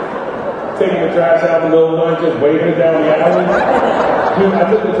 Taking a the trash out in the middle of the night, just waving it down the alley. Dude, I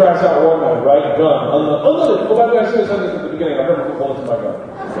took the trash out one night, right? Gun. Unloaded. Well, by the way, I should have said this at the beginning. I never put bullets in my gun.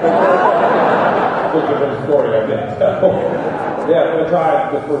 That's a different story, I think. Yeah, I'm going to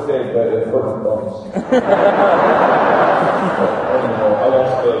try the first aid, but it hurt my thumbs. I don't even know. I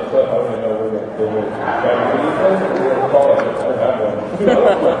lost the clip. I don't even know where the magazine is. I don't have one. Dude, I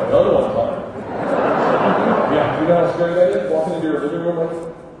lost another one time. Yeah, you know how scary that is? Walking into your living room like,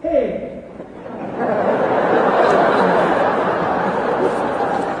 hey.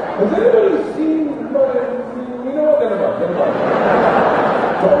 Has anybody seen my... You know what? Never mind.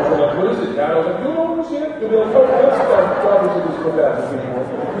 Dogs were like, what is it, Dad? I was like, you don't understand it? They'll be like, oh, that's our drivers are just put that.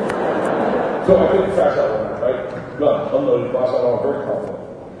 So I took the trash out one night, right? Gun, unloaded, flash out, I was very confident.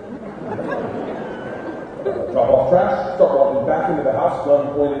 Drop off trash, start walking back into the house,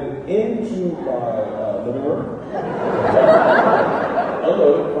 gun pointed into my living room.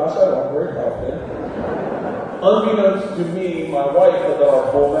 Unloaded, flash out, I'm very confident. Unbeknownst to me, my wife thought that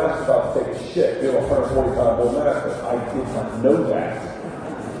our bull mastiff was about to take a shit. We have a 140-pound bull mastiff. I did not know that.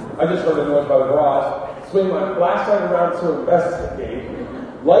 I just heard a noise by the garage, swing my flashlight around to investigate,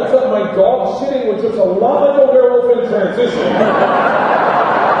 lights up my dog shitting, which looks a lot like a werewolf in transition.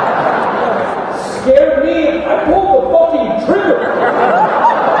 Scared me, I pulled the fucking trigger.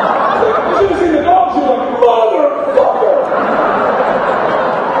 You should have seen the dog, she was like, motherfucker!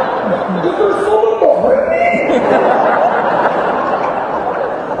 Is there someone behind me?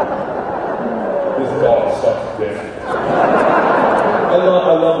 This dog sucks dick. I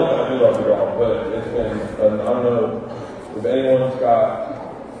love it. I do love the dog, but it's been, I don't know if anyone's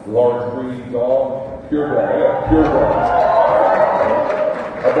got large breed dog, purebred. I got purebred.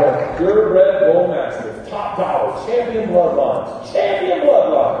 I bought purebred bull mastiff, top dollar, champion bloodlines.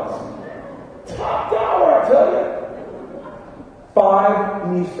 Top dollar, I tell you.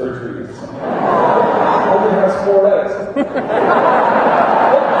 5 knee surgeries. Only has 4 legs. 5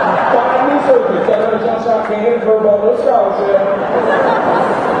 knee surgeries. Got another jump shot cannon, curveball, no scholarship.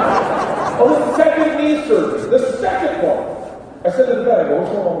 On the second knee surgery, the second one. I said to the vet, I go,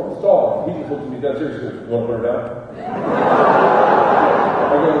 what's going on with this dog? He just looked at me dead serious. He goes, you want to put her down?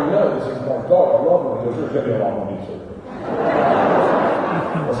 I go, no, this is my dog. I love her. He goes, there's going to be a lot more knee surgery.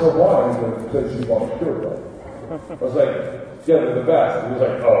 I said, why? He goes, because she's on purebred. I was like, yeah, they're the best. He was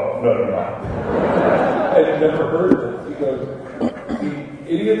like, oh, no, they're not. I'd never heard of it. He goes,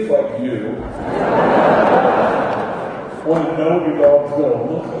 idiots like you want to know what your dog's going to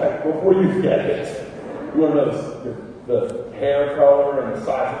look like before you get it. You want to know the hair color and the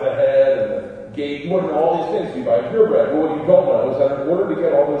size of the head and the gait. You want to know all these things. You buy purebred. But what you don't know is that in order to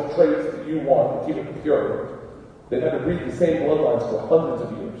get all those traits that you want to keep it pure, they've had to breed the same bloodlines for hundreds of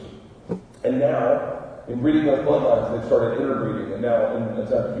years. And now, in breeding those bloodlines, they've started interbreeding, and now, in an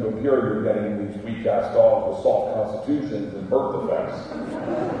attempt to keep them pure, you're getting these weak-ass dogs with soft constitutions and birth defects.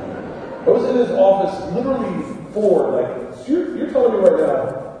 I was in his office literally before, like, so you're telling me right now,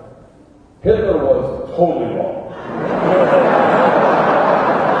 Hitler was totally wrong.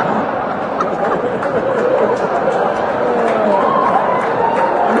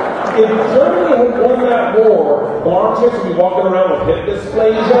 If Germany had won that war, barn chicks would be walking around with hip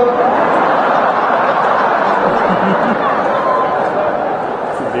dysplasia.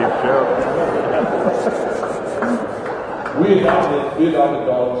 Deep joke. We adopted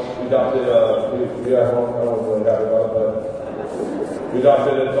dogs. We adopted, I don't know what we have about it, but we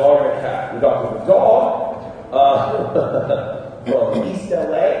adopted a dog and a cat. We adopted a dog from East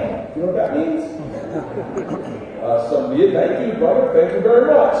LA. You know what that means? Thank you, brother. Thank you very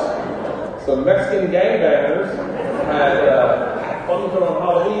much. Some Mexican gangbangers had fun with her on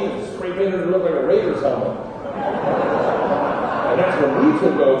Halloween, spray painted her to look like a Raiders helmet. And that's when we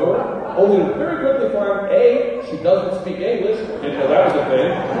took over, only to very quickly find, A, she doesn't speak English, didn't know that was a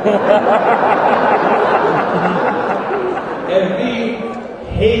thing, and B,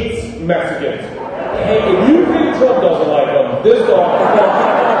 hates Mexicans. Hey, if you think Trump doesn't like them, this dog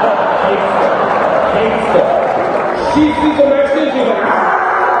hates them. Hates them. She sees a Mexican, she's like, ah!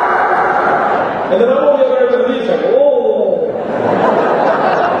 And then I'm on the other end of the knee, like, whoa.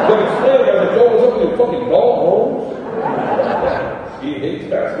 Then explain, I was like, yo, what's up with your fucking dog, Holmes? He hates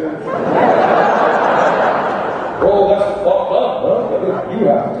Mexicans. Bro, that's fucked up, huh? You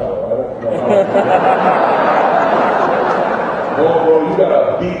have to tell her. I don't know how. Bro, you gotta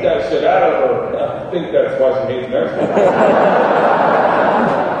beat that shit out of her. I think that's why she hates Mexicans.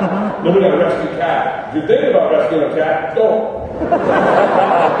 Then we gotta rescue a cat. If you're thinking about rescuing a cat, don't.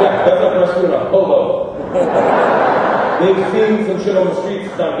 That's like rescuing a hobo. They've seen some shit on the streets,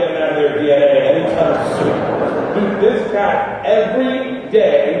 it's not getting out of their DNA anytime soon. Dude, this cat every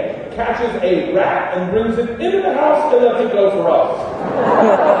day catches a rat and brings it into the house and lets it go for us.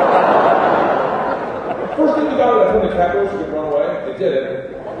 First thing we got was I turned the cat door so it could run away. It did it.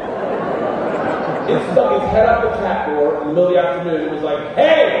 It stuck its head out the cat door in the middle of the afternoon. It was like,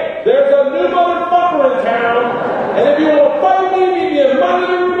 hey, there's a new motherfucker in town, and if you want to fight me, meet me in my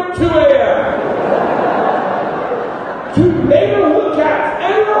living room at 2 a.m. 2 neighborhood cats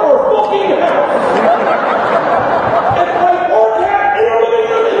enter our fucking house and fight our cat in our living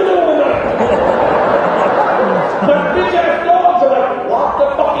room in the middle of the night. My bitch ass dogs are like, lock the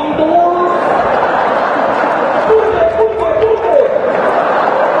fucking doors.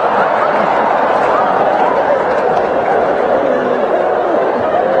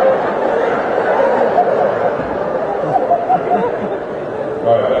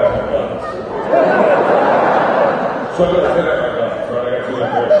 So I'm going to pick up my guns, right? I got 2 that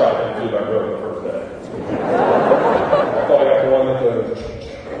were shot and 2 that broke the first day. I thought I got the one that goes,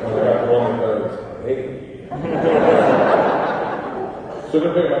 and I got the one that goes, hey. So I'm going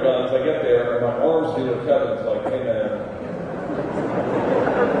to pick up my guns. I get there, and my arms dealer, Kevin's like, hey man.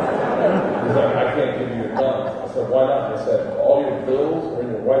 He's like, I can't give you your guns. I said, why not? He said, all your bills are in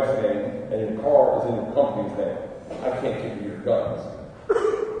your wife's name, and your car is in your company's name. I can't give you your guns.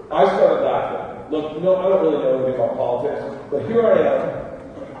 I started laughing. Look, I don't really know anything about politics, but here I am,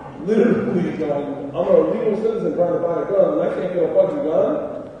 literally going, I'm a legal citizen trying to buy a gun, and I can't get a fucking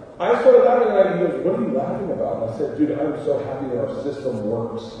gun. I started laughing, and he goes, what are you laughing about? And I said, dude, I'm so happy that our system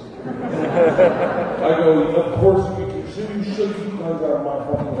works. I go, of course, you should keep guns out of my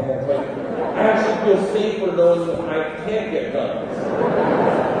fucking hands. Like, I actually feel safer knowing that I can't get guns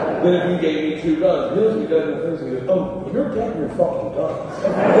than if you gave me 2 guns. He knows he does the things, he goes, oh, you're getting your fucking guns.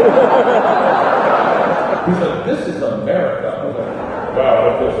 He's like, this is America. I was like, wow, I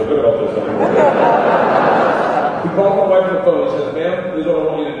don't feel so good about this anymore. He called my wife on the phone. He says, ma'am, this is what I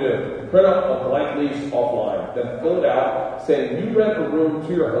want you to do. Print out a blank lease offline. Then fill it out saying you rent a room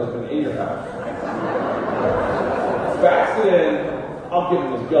to your husband in your house. Fax it in. I'll give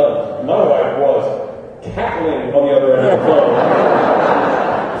him his guns. My wife was cackling on the other end of the phone.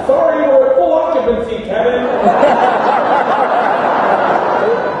 Sorry, we're at full occupancy, Kevin.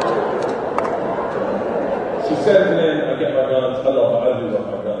 She sends it in, I get my guns. I do love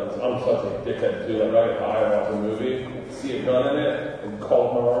my guns. I'm such a dickhead too. Like, I get high and watch a movie, see a gun in it, and call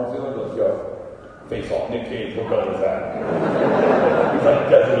my arms dealer, goes, yo, face off, Nick Cage, what gun is that? He's like,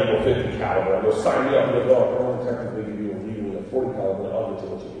 Desert Eagle 50 caliber. I go, sign me up, and they go, I don't technically give you a legally a 40 caliber, and I'll get you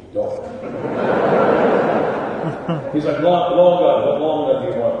what you don't. He's like, long gun, what long gun do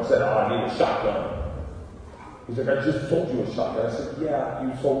you want? I said, I need a shotgun. He's like, I just sold you a shotgun. I said, yeah, you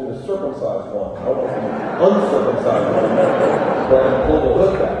sold me the circumcised one. I want the uncircumcised one. So I can pull the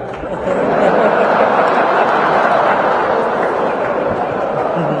hood back.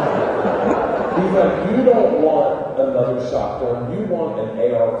 He's like, you don't want another shotgun. You want an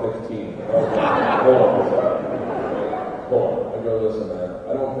AR-15. I was like, hold on a second. Hold on. I go, listen, man,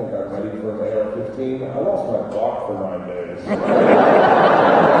 I don't think I'm ready for an AR-15. I lost my Glock for 9 days.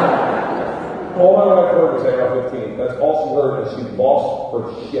 All my wife heard was AR-15. That's all she heard, and she lost her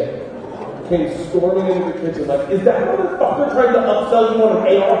shit. Came storming into the kitchen like, is that motherfucker trying to upsell you on an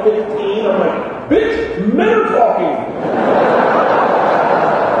AR-15? I'm like, bitch, men are talking.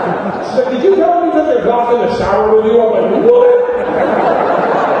 She's like, did you tell me that they're Glock in the shower with you? I'm like, what?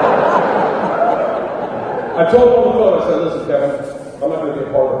 I told him on the phone, I said, listen, Kevin, I'm not going to be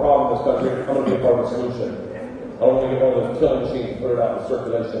a part of the problem in this country. I'm going to be a part of the solution. I don't want to get one of those killing machines and put it out in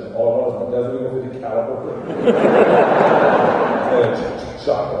circulation. All I want is my Desert Eagle 50 caliber and a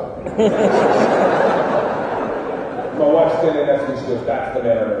shotgun. My wife's standing next to me. She goes, that's the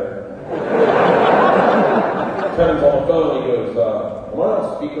man over there. Kevin's on the phone. He goes, am I on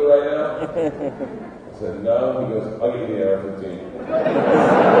speaker right now? I said, no. He goes, I'll give you the AR-15. I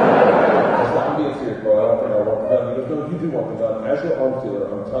said, I'm being serious, bro. I don't think I want the gun. He goes, no, you do want the gun. As your arms dealer,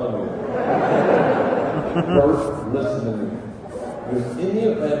 I'm telling you. First, listen to me. Because in the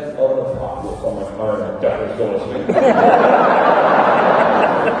event of an apocalypse, I'm like, all right, I'm definitely still listening.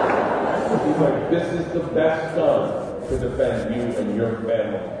 He's like, this is the best gun to defend you and your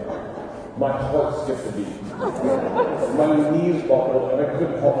family. My heart skipped a beat. My knees buckled, and I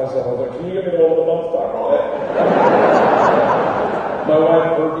couldn't help myself. I was like, can you get me a little bump stock on it? My wife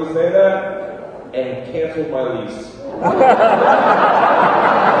heard me say that and canceled my lease.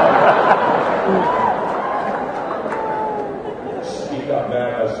 She got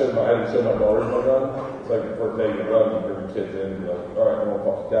mad. I didn't show my daughters my gun. It's like the first day you run, you bring your kids in, and you're like, all right, I don't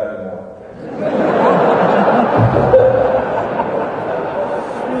fuck with dad anymore.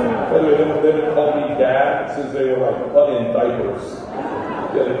 Anyway, they didn't call me dad since they were like in diapers.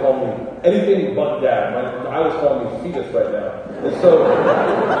 Yeah, they call call me anything but dad. I was calling me fetus right now. And so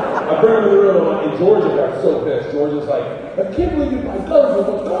I bring him to the room, and Georgia got so pissed. Georgia's like, I can't believe you buy guns with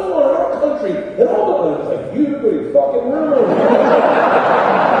what's going on in our country. And all the others like, you go to your fucking room.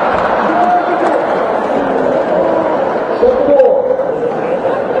 Shut the door.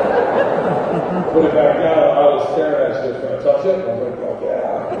 Put it back down. I was staring at it. She was going to touch it. I was like, oh, yeah.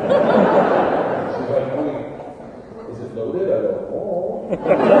 She's like, honey, is it loaded? I go, oh.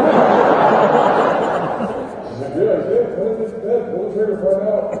 She's like, yeah, put it in bed. Pull the trigger, find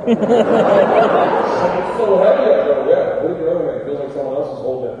out. She's like, it's so heavy. I go, yeah, put it in your other hand. It feels like someone else is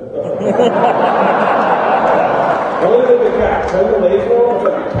holding it. Only with the cat. Turn the laser on, it's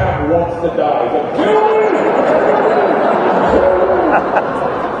like the cat wants to die. He's like, kill me!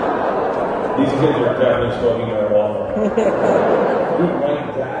 These kids are definitely smoking marijuana. Dude, my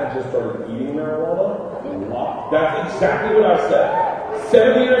dad just started eating marijuana. That's exactly what I said.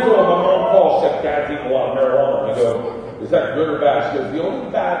 70 years old, my mom calls, she said, Dad's eating a lot of marijuana. I go, is that good or bad? She goes, the only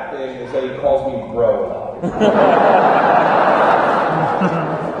bad thing is that he calls me bro a lot.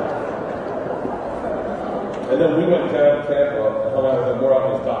 And then we went down to Tampa and hung out with him. We're on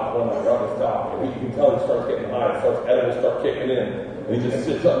his dock one night, we're on his dock. And you can tell he starts getting high, edibles start kicking in. And he just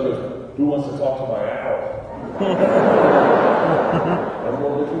sits up and goes, who wants to talk to my owl? And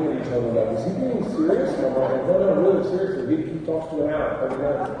we're looking at each other like, is he being serious? And I'm like, no, really seriously. He talks to an owl every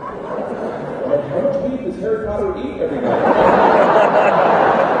night. I'm like, how much weed does Harry Potter eat every night?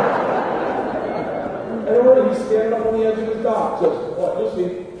 And already he's standing up on the edge of his dock. Just, what, you'll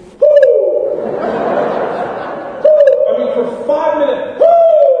see. For 5 minutes,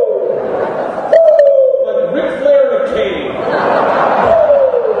 like Ric Flair in a cave.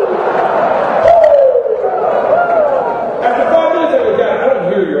 After 5 minutes, I go, Dad, I don't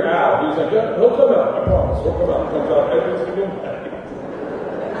hear your owl. He was like, yeah, he'll come out. I promise. He'll come out. He comes out every single night.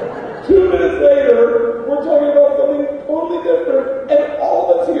 2 minutes later, we're talking about something totally different, and all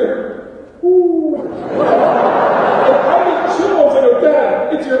that's here. Ooh. And I get chills. I go,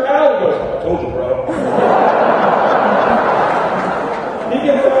 Dad, it's your owl. He goes, I told you, bro. He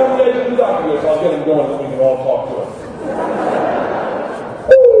gets down on the edge of the dock and goes, I'll get him going so we can all talk to him.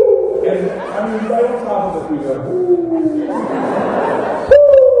 And I mean, right on top of it, we go,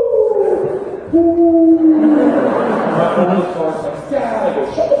 My oldest daughter's like, Dad, I go,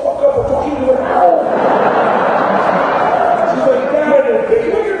 shut the fuck up, we're talking to an owl. She's like, Dad, I go, think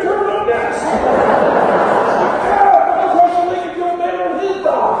when you're turning up next. She's like, Dad, that's why she let you do a man on his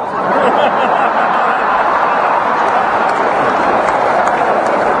dock.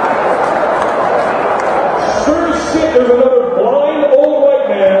 There's another blind old white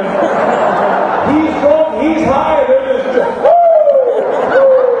man. He's drunk, he's high, and they're just woo!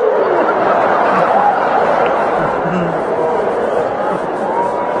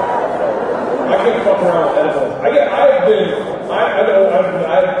 I can't fuck around with edibles.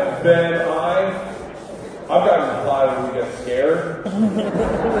 I've gotten high when we get scared. I think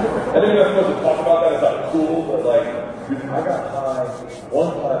we're not supposed to talk about that. It's not cool, but like, dude, I got high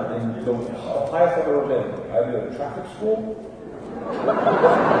one time in the highest I've ever been. I did a traffic school. Do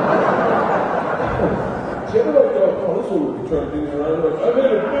you ever like go, oh, this will turn things around? Like, I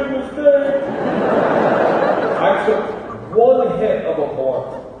made a big mistake. I took one hit of a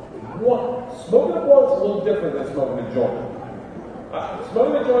blunt. Smoking a blunt's a little different than smoking a joint.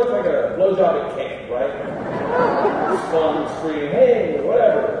 Smoking a joint's like a blowjob at camp, right? Fun, scream, hey,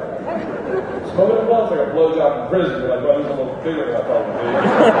 whatever. Smoking a blunt's like a blowjob in prison. You're like, well, this is a little bigger than I thought it would be.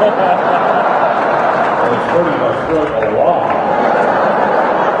 And it's hurting my throat a lot.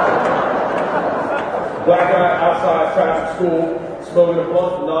 Black guy outside traffic school, smoking a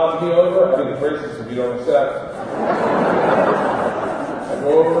blunt, nods me over. I think it's racist if you don't accept. I go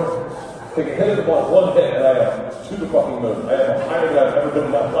over, take a hit of the blunt, one hit, and I am to the fucking moon. I am higher than I've ever been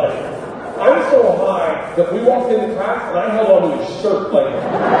in my life. I was so high that we walked into class and I held onto his shirt like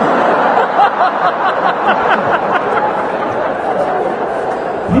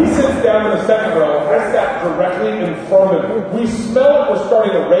he sits down in the second row. I sat directly in front of him. We smell like we're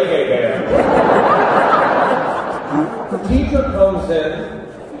starting a reggae band. The teacher comes in,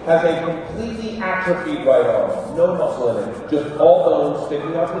 has a completely atrophied right arm, no muscle in it, just all bones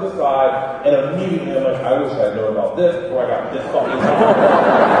sticking out to the side, and immediately I'm like, I wish I'd known about this before I got this fucking arm.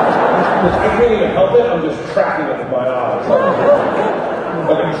 Because I can't even help it, I'm just tracking it with my eyes.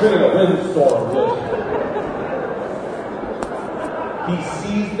 Like I'm treating a windstorm. He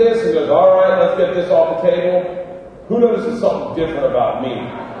sees this and goes, all right, let's get this off the table. Who notices something different about me?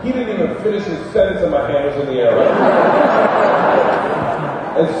 He didn't even finish his sentence and my hand was in the air.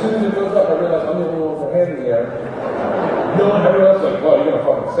 As soon as it goes up, I realize I'm the only one with my hand in the air. No one ever else is like, well, you're going to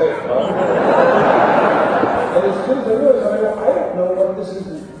fucking say safe, huh? And as soon as I realized, I don't know what this is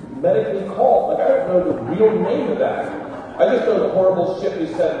medically called. Like, I don't know the real name of that. I just know the horrible shit we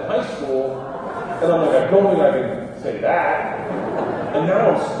said in high school, and I'm like, I don't think I can say that. And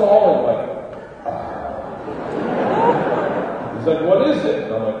now I'm stalling, like, he's like, what is it?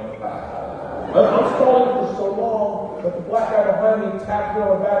 And I'm like, I'm stalling for so long that the black guy behind me tapped me on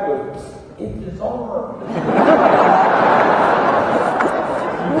the back and goes, it's his arm.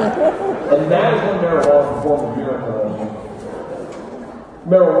 And that is when marijuana performed a miracle on me.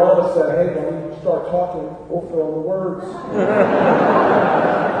 Marijuana said, hey, when you start talking, we'll fill in the words. I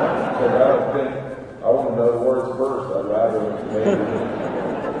don't think I want to know the words first. I'd rather maybe.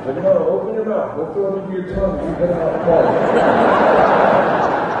 But no, open your mouth. Don't throw it into your tongue. You get it out of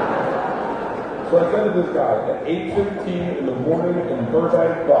So I said to this guy at 8:15 in the morning in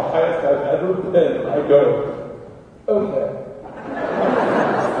Burbank, the highest I've ever been, I go, okay.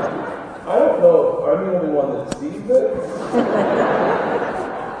 I don't know if I'm the only one that sees it,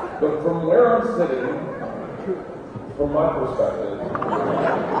 but from where I'm sitting, from my perspective,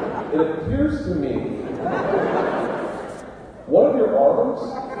 it appears to me one of your arms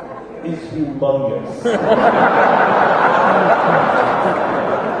is humongous.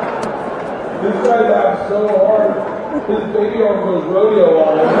 This guy laughed so hard, his baby arm goes rodeo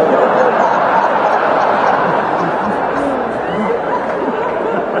on him.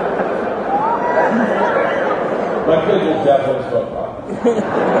 My kids will definitely smoke pot.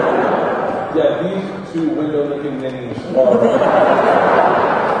 Yeah, these two window-looking ninnies are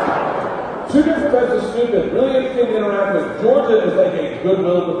two different types of stupid. Really interesting to interact with. Georgia is like a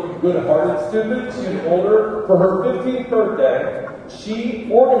good-willed, good-hearted stupid. She's older. For her 15th birthday, she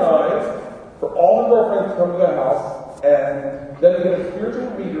organized for all her girlfriends to come to their house and then we get a spiritual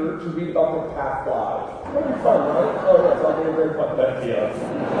reader to read about the past lives. That'd be fun, right? Oh, yeah, it's not going to be very fun. Yeah.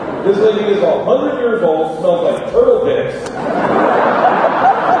 This lady is 100 years old, smells like turtle dicks,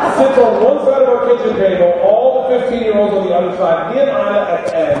 sits on one side of our kitchen table, all the 15-year-olds on the other side, me and Ina at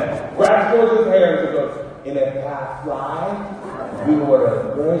the end, grabs George's hair and she goes, in a past life, you were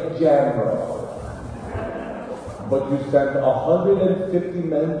a great general. But you sent 150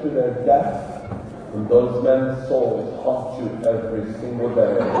 men to their death, and those men's souls haunt you every single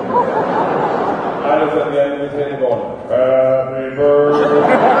day. I was at the end of the table going, happy birthday.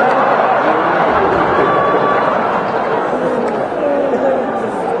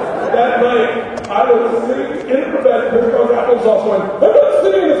 That night, I was sitting in her bed, putting on applesauce, going, I'm not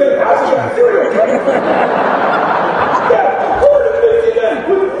sitting in the same house as you, yeah, 150 men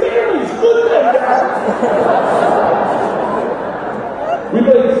with families, good men, we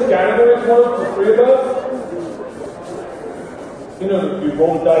played categories once, the three of us. You know, you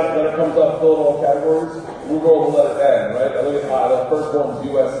roll the dice, then it comes up, fill in all categories. We roll the letter N, right? I look at the first one's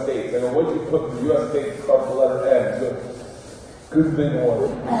U.S. states. I go, what did you put in the U.S. states that starts with the letter N? She goes, good thing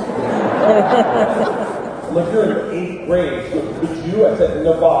one. I'm like, you're in 8th grade. She goes, but you? I said,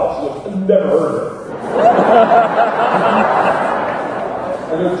 Nevada. She goes, I've never heard of it.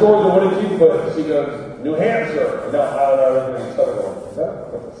 I go, Georgia, what did you put? She goes, New Hampshire. And now I don't know everything each other going, is that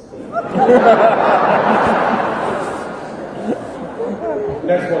a state?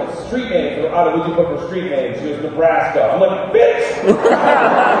 Next one, street names. I go, what'd you put for street names? She goes, Nebraska. I'm like, bitch!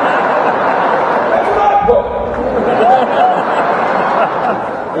 That's what I put.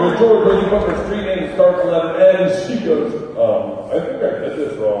 I go, George, what'd you put for street names? Starts with the letter N. And she goes, I think I did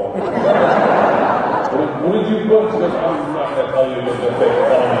this wrong. What did you put? She goes, I'm not going to tell you what they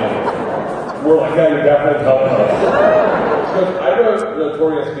tell me. We're like, yeah, you're definitely telling us. She goes, I wrote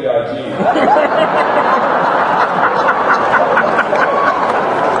Notorious B.I.G.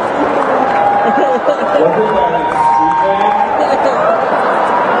 One thing about his street name,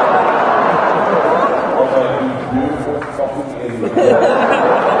 I'm like, you beautiful fucking idiot.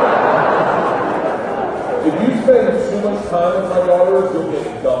 If you spend too much time with my daughters, you'll get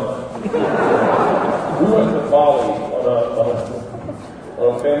dumber. We went to Bali on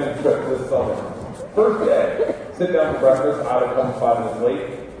a family trip this summer. First day, sit down for breakfast, Ida comes 5 minutes late,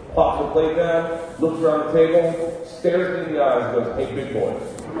 pops the plate down, looks around the table, stares me in the eyes, and goes, hey, big boy.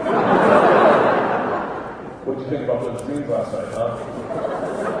 What did you think about those dreams last night, huh?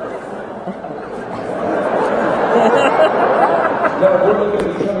 Now we're looking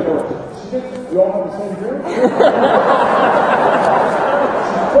at each other going, we all have the same dream?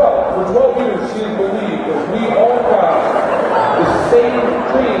 She's 12. For 12 years, she has believed that we all got the same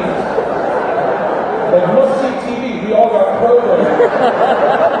dreams. Like must-see TV, we all got programmed.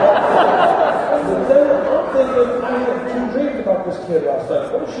 But then I'm thinking, I had 2 dreams about this kid last night.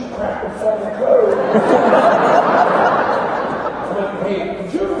 What if she cracked the fucking code? I'm like, hey, did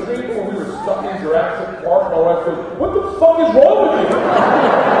you ever stuck in Jurassic Park. My wife goes, what the fuck is wrong with you?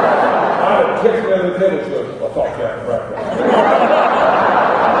 I kicked me under the table. She goes, I'll talk to you after breakfast.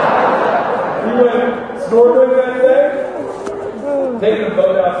 We went snorkeling that day, taking a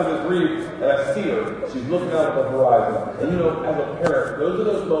boat out to this reef, and I see her. She's looking out at the horizon. And you know, as a parent, those are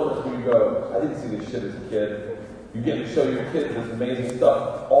those moments where you go, I didn't see this shit as a kid. You get to show your kids this amazing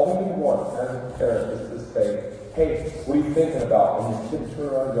stuff. All you want as a parent is to say, hey, what are you thinking about? And your kids turn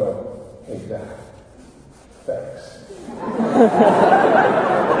around and go, hey, Dad, thanks.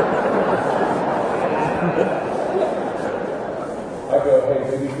 I go, hey,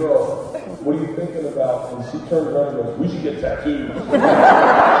 baby girl, what are you thinking about? And she turns around and goes, we should get tattoos. I'm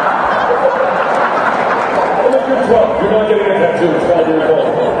like, you're 12. You're not getting a tattoo at 12 years old.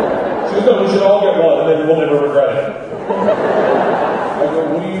 She goes, no, we should all get one, and then we'll never regret it. I go,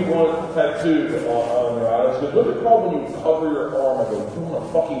 what do you want tattooed on your eyes? She goes, what's it called when you cover your arm? I go, you want a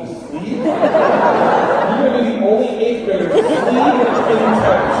fucking sleeve? You're going to be the only 8th grader with a sleeve and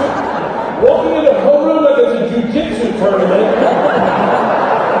tattoo. Walking into homeroom like it's a jiu-jitsu tournament.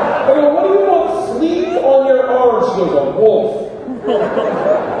 I go, what do you want sleeve on your arm? She goes, a wolf.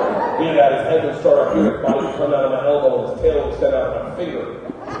 Being that his head would start up here, his body would come out of my elbow, and his tail would extend out of my finger.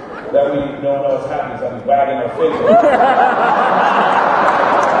 That way no one else happens, I'd be wagging my finger.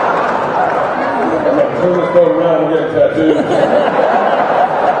 I'm like, turn this boat around and get tattoos.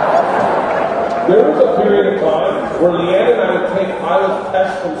 There was a period of time where Leanne and I would take Isla's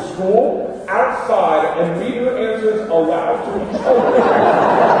tests from school outside and read her answers aloud to each other.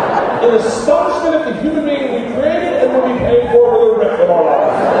 In astonishment at the human being we created and will be paid for the rest of our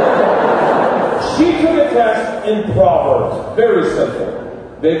lives. She took a test in Proverbs. Very simple.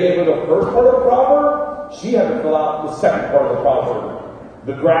 They gave her the first part of the proverb. She had to fill out the second part of the proverb.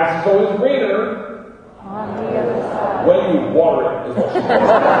 The grass is always greener on the other side when you water it, is what she said.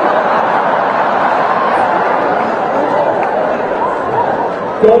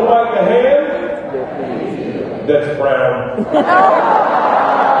 Don't bite the hand that's brown.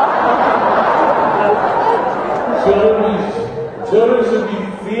 Children should be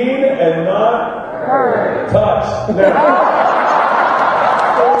seen and not touched.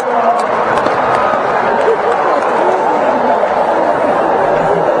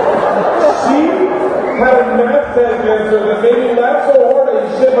 She had a math test answer that made me laugh so hard I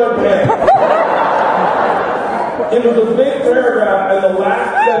shit my pants. It was a big paragraph, and the last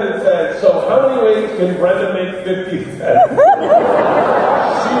sentence said, so how many ways can Brenda make 50 cents?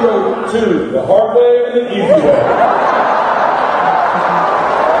 She wrote 2, the hard way and the easy way.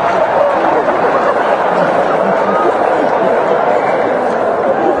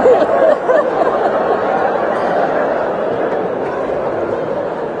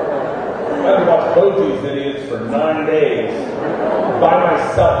 I had to watch both these idiots for 9 days by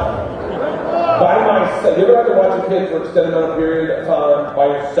myself. You ever have to watch a kid for an extended amount of period of time by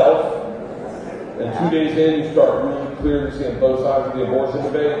yourself? And 2 days in, you start really clearly seeing both sides of the abortion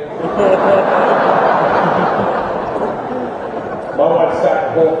debate? My wife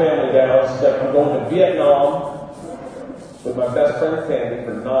sat the whole family down. She's like, I'm going to Vietnam with my best friend Sandy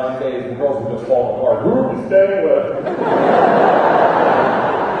for 9 days. The girls were just falling apart. Who are we staying with?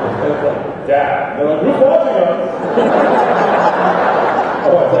 And it's like, Dad. They're like, who's watching us?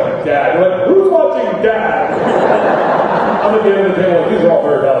 Oh, it's like, Dad. They're like, who's watching Dad? I'm at the end of the table, like, these are all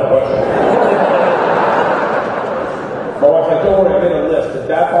very valid questions. My wife's like, don't worry, I made a list. If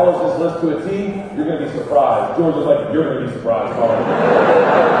Dad follows this list to a T, you're going to be surprised. George is like, you're going to be surprised, Mom.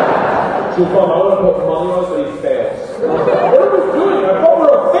 She was Mom, I want to put money on it, but he fails. What are we doing? I thought we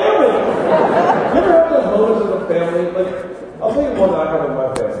were a family. You ever have those moments as a family? Like, I'll tell you one that I have in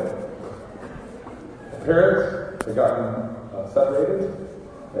my family. My parents had gotten separated,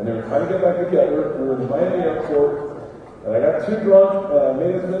 and they were trying to get back together. We were in the Miami airport, and I got too drunk, and I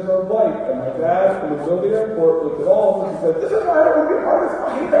made us miss our flight. And my dad, in the middle of the airport, looked at all of us and said, this is why I don't want to be part of this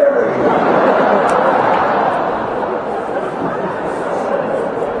fucking family.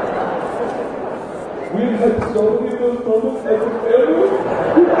 We've had so many of those moments as a family.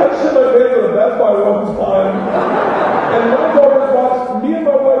 I shit my pants on the Best Buy one time, and my daughters watched me and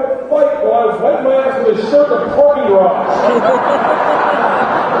my wife fight while I was wiping my ass with a shirt in a parking garage.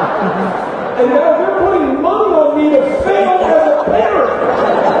 And now they're putting money on me to fail as a parent.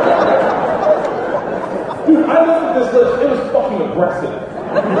 Dude, I looked at this list. It was fucking aggressive.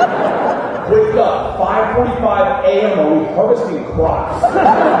 Wake up, 5:45 a.m. Are we harvesting crops?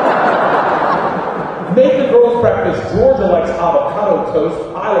 Make the girls breakfast. Georgia likes avocado toast.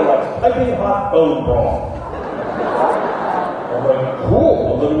 Isla likes piping hot bone broth. I'm like, cool.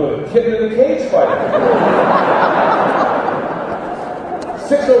 I'm living with a kitten in a cage fighting.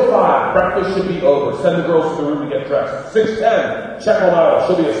 6:05, breakfast should be over. Send the girls to the room to get dressed. 6:10, check on Isla.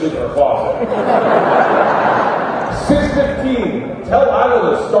 She'll be asleep in her closet. 6:15, tell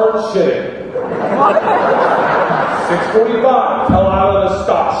Isla to start shitting. 6:45, tell Isla to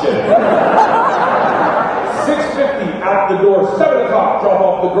stop shitting. 6:50, out the door. 7 o'clock, drop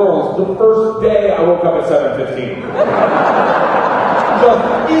off the girls. The first day I woke up at 7:15. Just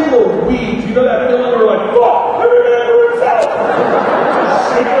in the weeds. You know that feeling where you're like, fuck, everything for itself.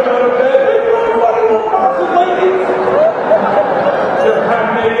 Shaking them out of bed. Hey, you know what? Ladies. They're half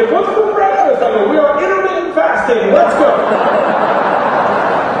naked. What's for breakfast? I go, we are intermittent fasting. Let's go.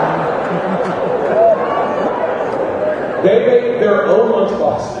 They make their own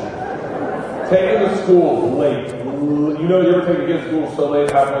lunchboxes. Take them to school late. You know, you ever take a kid to school so late,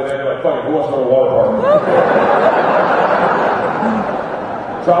 halfway there, you're like, fuck it, who wants to go to the water park?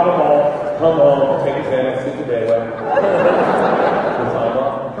 Drop them all, come home, take a Xanax, sleep the day away.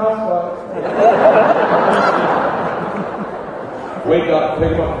 Wake up, pick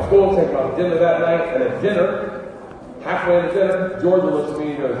them up from school, take them out to dinner that night, and at dinner, halfway into dinner, Georgia looks at me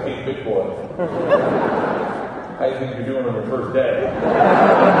and goes, hey, big boy. How do you think you're doing on your first day?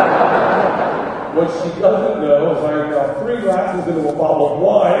 What she doesn't know is I got 3 glasses into a bottle of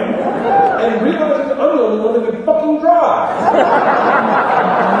wine and realizes I'm the only one that can fucking drive.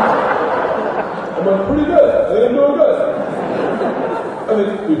 I'm like, pretty good. I think I'm doing good. I mean,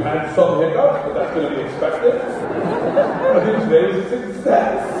 we've had some hiccups, but that's going to be expected. I think today was a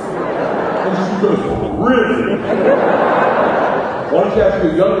success. And she goes, really? Why don't you ask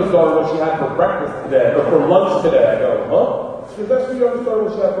your youngest daughter what she had for breakfast today, or for lunch today? I go, huh? She goes, that's your youngest daughter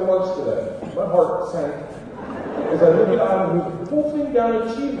what she had for lunch today. My heart sank. As I look at Adam, who's wolfing down a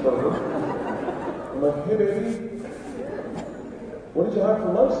cheeseburger, I'm like, hey baby, what did you have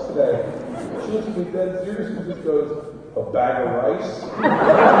for lunch today? She looks at me dead serious and just goes, a bag of rice?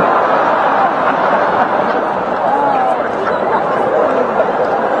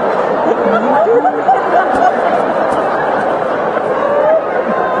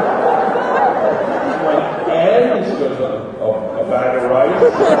 And she goes, a bag of rice?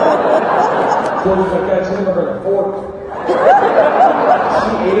 George's like, Dad, she didn't have a fork. She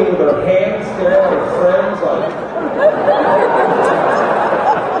ate it with her hands, staring at her friends like,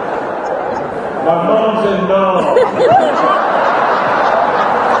 my mom's in Nam.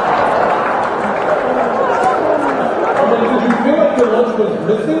 I mean, did you feel like your lunch was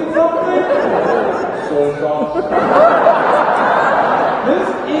missing something? Soy sauce. This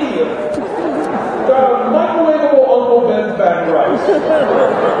idiot got a microwavable Uncle Ben's bag of rice,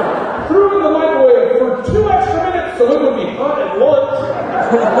 threw it in the microwave for 2 extra minutes so it would be hot at lunch.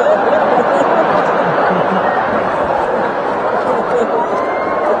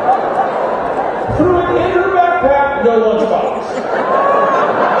 Threw it in her backpack, no lunchbox.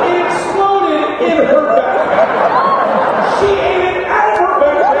 It exploded in her backpack. She ate it out of her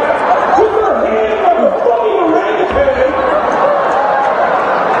backpack with her hand like a fucking orangutan.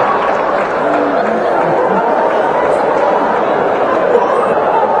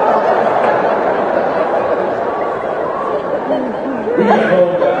 We got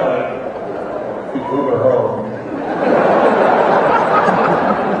home that night. We flew her home.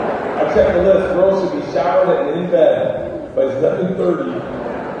 I checked the list. Girls should be showered and in bed by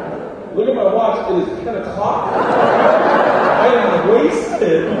 7:30. Look at my watch. It is 10 o'clock. I am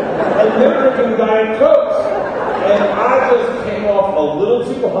wasted and never drinking Diet Coke. And I just came off a little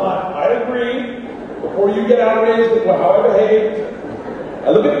too hot. I agree. Before you get outraged with how I behaved, I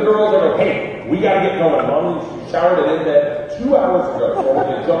look at the girls and I go, hey, we got to get going. Mom, you showered and in bed 2 hours ago. So I'm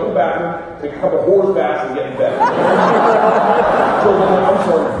going to jump in the bathroom, take a couple horse baths, and get in bed. Georgia, I'm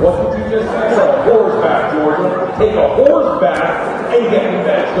sorry, what did you just say? A horse bath, Georgia. Take a horse bath and get in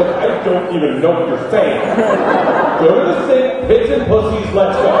bed. She goes, I don't even know what you're saying. Go to the sink, pits and pussies,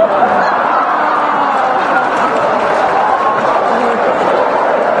 let's go.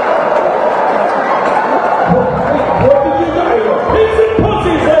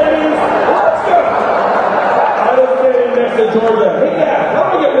 Georgia, hey Dad, how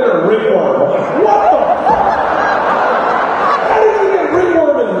do I get rid of ringworm? I'm like, what the fuck? How did you get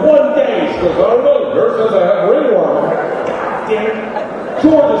ringworm in 1 day? She goes, I don't know, the nurse says I have ringworm. I'm like, God damn it.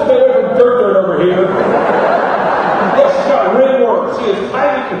 Georgia, stay away from dirt over here. Yes, she's got ringworm. She is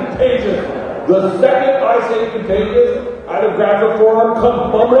highly contagious. The second I say contagious, I'd have grabbed her forearm,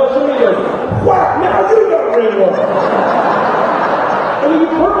 come bum rushing me, and goes, whack, now you got ringworm. And then you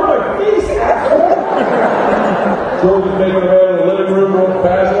purple my face, asshole. George is making her way in the living room, real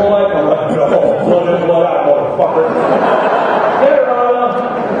casual like. I'm like, no, blood in, blood out, motherfucker. Get her, Anna.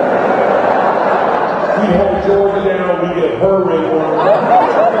 We hold Georgia down, we get her ringworm.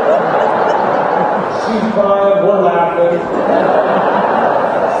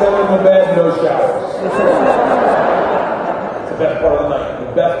 Send them to bed, no showers. It's the best part of the night.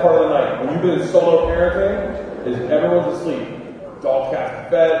 The best part of the night, when you've been solo parenting, is everyone's asleep. Dog cats to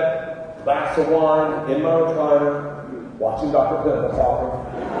bed, glass of wine, in my recliner, watching Dr. Pimple talking.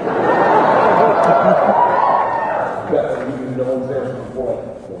 No one's there before like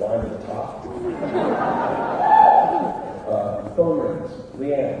the line at the top. Phone rings.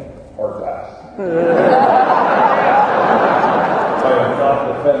 Leanne, hard glass. I am not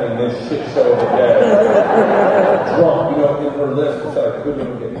defending this shit show today. Drunk, in her list, she said I couldn't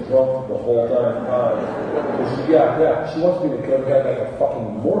even get drunk the whole time. She wants me to go to bed like a fucking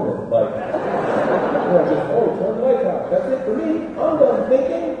Mormon. Like, turn the lights out. That's it for me. I'm done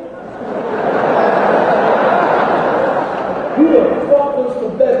thinking. Who the fuck goes to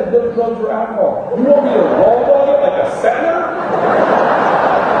bed with no drugs or alcohol? You want me to roll on it like a settler?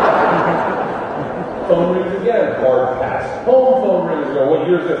 Phone rings again. Hard pass. Home phone rings. Go, what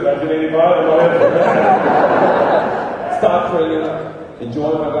year is this? 1985? I'm not answering that. Stop ringing.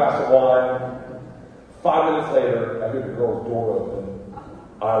 Enjoying my glass of wine. 5 minutes later, I hear the girl's door open.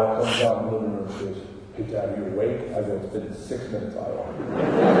 Isla comes out in the living room and says, "Hey, Dad, are you awake?" I go, "It's been 6 minutes, Isla."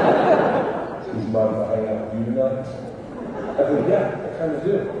 "She's mind if I hang out with you tonight?" I go, "Yeah, I kind of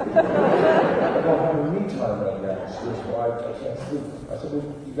do." "I don't have a me time right now." She goes, "Well, I can't sleep." I said, "Well,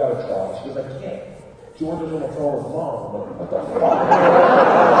 you gotta try." She goes, "I can't. George is on the phone with Mom." I'm like, "What the fuck?"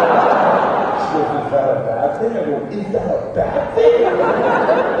 She goes, "Is that a bad thing?" I go, "Is that a bad thing?"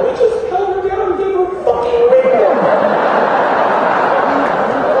 We just held her down and gave her fucking freedom.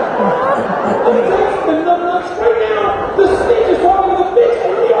 The thing's the nuts right now. The snake is walking the bitch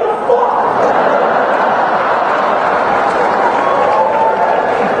and we are fucked.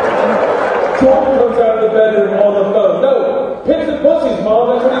 George comes out of the bedroom on the phone. "No, pins and pussies, Mom,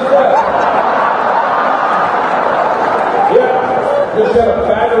 that's what he said." "Yeah, just had a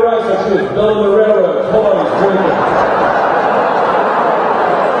bag of rice and she was building the railroad. Hold on, he's drinking."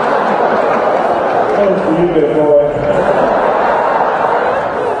 "Oh, for you, big boy."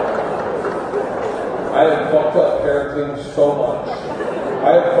 I have fucked up parenting so much.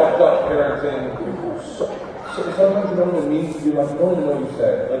 I have fucked up parenting so sometimes you don't even mean to do, like, you don't even know what you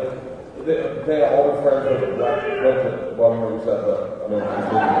say. Like, they all the friends are black, well, I don't know what you said, but I mean,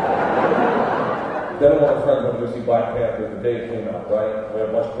 then all the friends went to go see Black Panther the day it came out, right? We had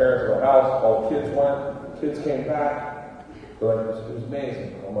a bunch of parents at our house, all the kids went, kids came back, they're like, it was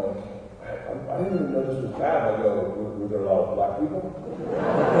amazing. I'm like, I didn't even know this was bad. I go, were there a lot of black people?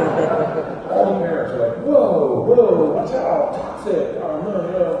 All the parents are like, whoa, watch out, toxic, oh no.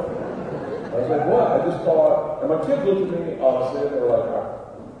 I was like, what? I just thought, and my kids looked at me, honestly, and they were like,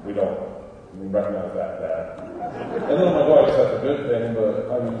 we don't recognize that bad. And then I'm like, well, I guess that's a good thing, but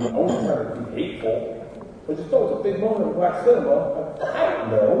I mean, I wasn't trying to be hateful. I just thought it was a big moment in black cinema. I don't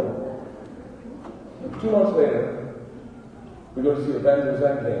know. 2 months later, we go to see Avengers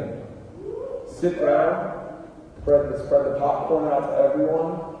Endgame. Sit down, spread the popcorn out to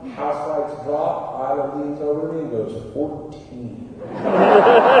everyone, house lights drop, Isla leans over me and goes, 14. I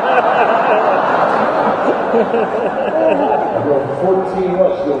go, 14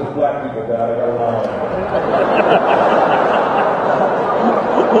 what? She goes, black people, Dad, I got a line.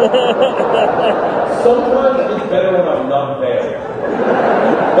 Sometimes it's better when I'm not there.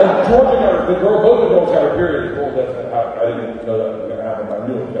 Like Georgia both the girls got a period. Oh, I didn't know that was going to happen. I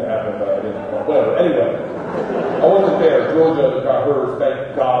knew it was going to happen, but I didn't know. Whatever. Anyway, I wasn't there. Georgia got hers.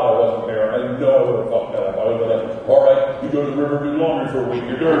 Thank God I wasn't there. I know I would have fucked that up. I would have been like, all right, you go to the river, do laundry for a week.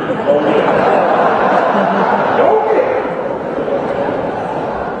 You're dirty. Oh, yeah. Okay.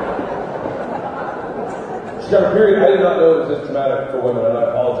 She got a period. I did not know it was this traumatic for women, and I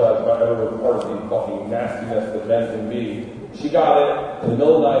apologize if I ever was part of the fucking nastiness that men can be. She got it in the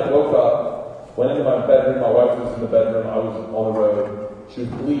middle of the night, woke up, went into my bedroom. My wife was in the bedroom. I was on the road. She was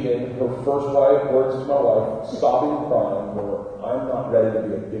bleeding. Her first words to my wife, sobbing and crying, were, "I'm not ready to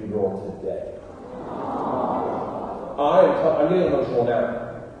be a big girl today." I'm getting emotional now.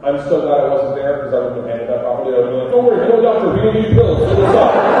 I'm so glad I wasn't there because I wouldn't have handled that properly. I would have been like, "Don't worry, no doctor, we don't need pills. Fill this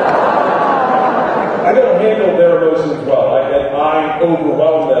up." I don't handle their emotions well. I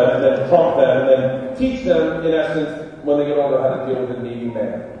overwhelm them and then prompt them and then teach them, in essence, when they get older, how to deal with a needy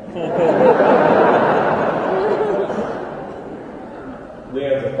man.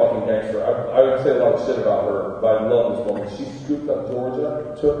 Leanne's a fucking gangster. I would say a lot of shit about her, but I love this woman. She scooped up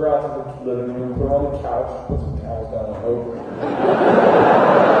Georgia, took her out to the living room, put her on the couch, put some towels down on her.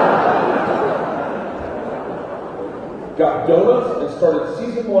 Got donuts and started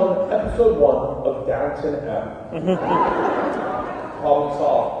season 1, episode 1 of Downton Abbey. Probably problem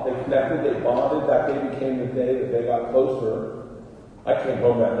solved. They connected, they bonded. That day became the day that they got closer. I came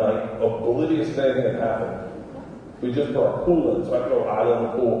home that night, oblivious to anything that happened. We just put our pool in, so I throw Isla in the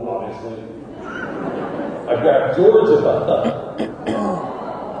pool, obviously. I grabbed Georgia.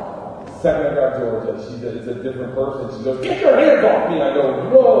 Second I grabbed Georgia, it's a different person. She goes, "Get your hands off me!" I go,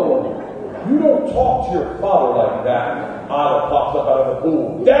 "Whoa, you don't talk to your father like that." Isla pops up out of the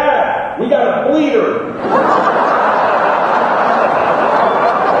pool. "Dad, we got a bleeder!"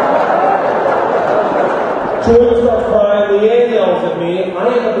 Georgia starts crying, Leanne yells at me. I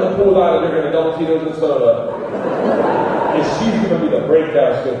end up in the pool with Isla drinking a double Tito's and soda. And she's going to be the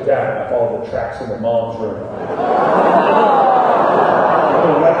breakdown. She goes, "Dad, I followed the tracks in the mom's room."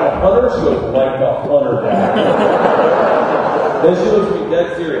 Like a hunter? She goes, "Like a hunter, Dad." Then she looks at me dead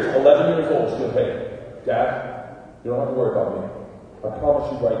serious, 11 years old. She goes, "Hey, Dad, you don't have to worry about me. I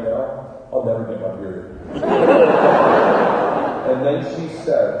promise you right now, I'll never get my period." And then she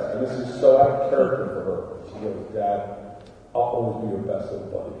says, and this is so out of character for her, she goes, "Dad, I'll always be your best little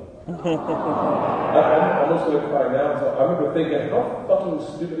buddy." I'm almost going to cry now. So I remember thinking, how fucking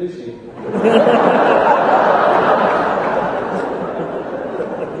stupid is she?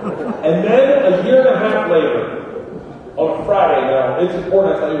 And then a year and a half later, on a Friday now, it's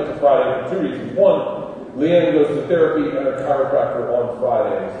important I tell you it's a Friday for two reasons. One, Leanne goes to therapy and a chiropractor on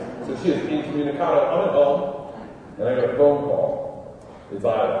Fridays. So she is incommunicado. I'm at home, and I get a phone call. It's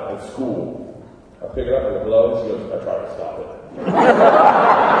Isla at school. I pick it up, I go, "Hello," and she goes, "I tried to stop it."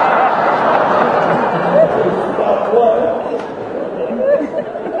 Stop what?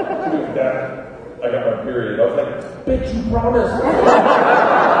 She goes, "Dad, I got my period." I was like, "Bitch, you promised."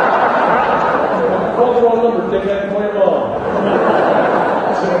 Call the wrong number, dickhead, call your mom.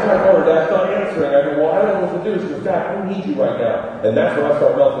 She goes, "I can't call her, Dad's not answering." I go, "Well, I don't know what to do." She goes, "Dad, I need you right now." And that's when I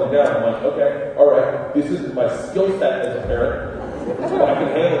start melting down. I'm like, "Okay, all right, this isn't my skill set as a parent. I can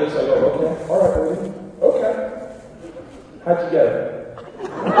handle this." I go, "Okay, all right, baby. Okay. How'd you get it?" She's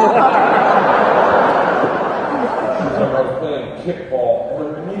like, "I was playing kickball." And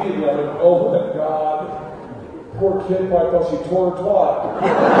immediately I'm like, "Oh my God. Poor kid, I thought she tore her twat."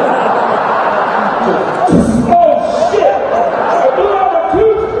 "Oh shit! I blew out my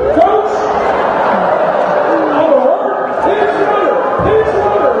tooth, coach! I'm hurt! Pinch runner! Pinch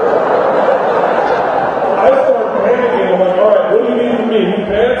runner!" I start panicking. I'm like, "All right, what do you need from me? New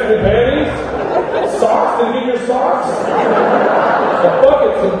pants? New panties? Socks? Did you get your socks? A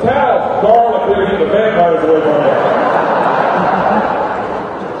bucket, some towels, garlic, we're going to keep the vampires away from me."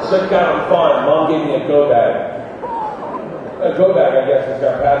 Checked out, I'm fine. Mom gave me a go bag. A go bag, I guess, has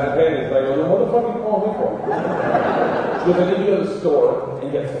got pads and panties. And I go, "Then what the fuck are you calling me for?" She goes, "I need to go to the store and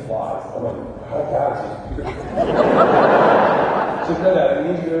get supplies." I'm like, "How bad is this?" She said, "I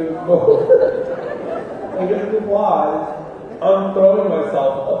need you to go and get supplies." I'm throwing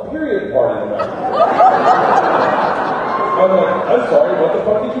myself a period party tonight. I'm like, "I'm sorry, what the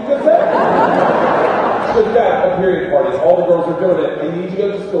fuck did you just say?" She goes, "Dad, a period party. All the girls are doing it. I need you to go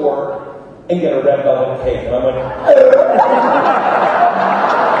to the store and get a red velvet cake." And I'm like,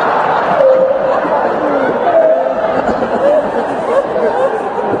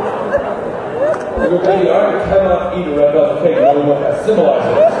 I go, "Baby, I cannot eat a red velvet cake knowing what that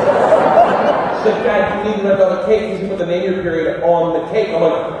symbolizes." She said, "Dad, you need a red velvet cake because you put the name of your period on the cake." I'm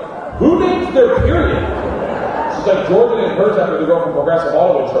like, "Who names their period?" She's like, "Georgia named hers after the girl from Progressive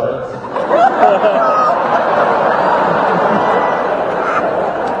Auto Insurance."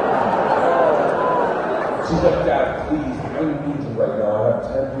 She's like, "Dad, please, I need you right now. I have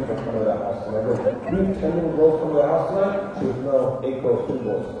 10 people coming to the house tonight." I go, "You have 10 little girls coming to the house tonight?" She goes, "No, 8 girls, 2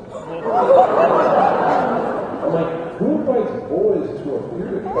 boys." I'm like, "Who invites boys to a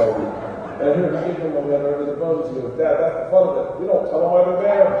period party?" And I hear her giggling on the other end of the phone. She goes, "Dad, that's the fun of it. We don't tell them why they're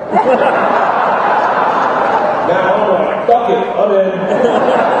there." Now I'm like, "Fuck it, I'm in."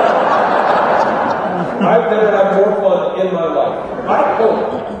 I've never had more fun in my life. I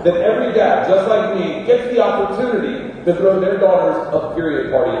hope that every dad, just like me, gets the opportunity to throw their daughters a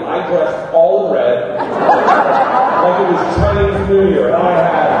period party. I dressed all in red, like it was Chinese New Year. I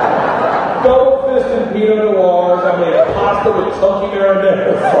had double-fisted Pinot Noirs. I made pasta with chunky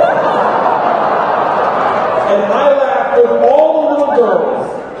marinara sauce. And I laughed with all the little girls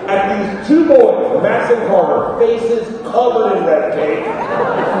at these 2 boys, Max and Carter, faces covered in red cake.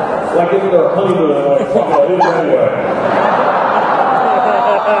 Like it's their honeymoon. I'm like, "Fuck, I'll do it anyway."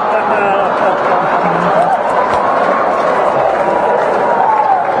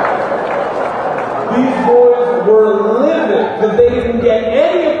 These boys were livid because they didn't get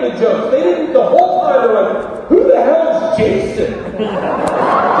any of the jokes. They didn't, the whole time they're like, "Who the hell is Jason?"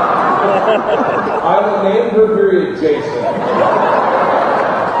 I will name her period Jason.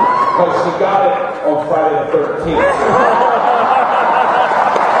 because she got it on Friday the 13th.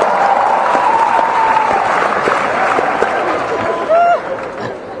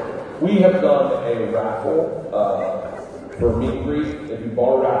 We have done a raffle for meet and greet. If you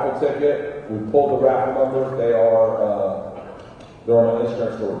bought a raffle ticket, we pulled the raffle numbers. They're on my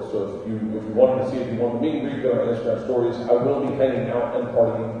Instagram stories. So if you wanted to see if you want the meet and greet, go on my Instagram stories. I will be hanging out and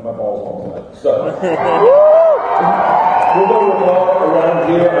partying my balls on tonight. So we'll go to a bar around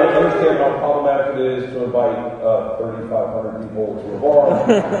here. I understand how problematic it is to invite 3,500 people to a bar.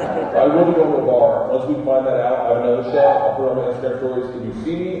 I will be going to a bar. Once we find that out, I have another show. I'll put it on my Instagram stories. If you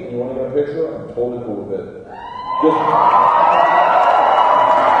see me and you want to get a picture, I'm totally cool with it. Just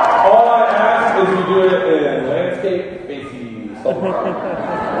all I ask is you do it in landscape, facey, something like that.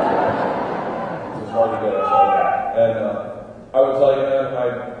 It's hard to get us all that. And I would tell you, man,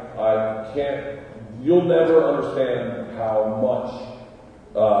 I can't. You'll never understand how much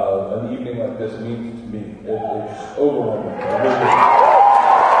an evening like this means to me. It's overwhelming.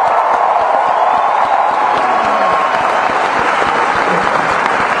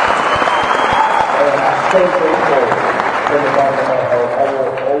 I'm so grateful from the bottom of my heart. I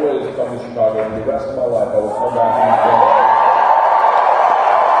will always come to Chicago, and the rest of my life I will come back and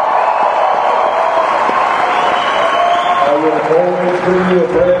I will always bring you a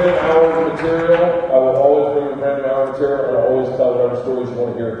brand new hour of material. I will always bring you a brand new hour of material, and I'll always tell whatever stories you want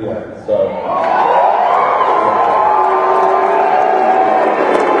to hear at the end. So.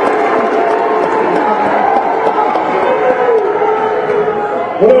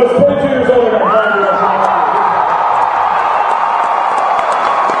 When I was 22 years old, I got married.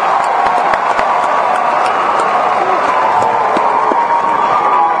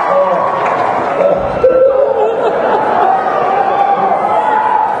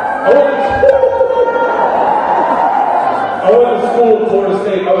 I went to school at Florida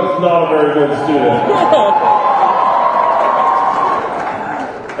State. I was not a very good student.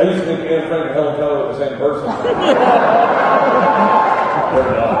 I used to think Anne Frank and Helen Keller were the same person.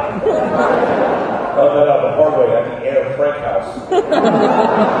 They're not. Found that out the hard way at the Anne Frank house.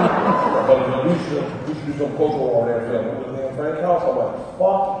 But we should do some cultural on Anne Frank. What was the Anne Frank house? I'm like,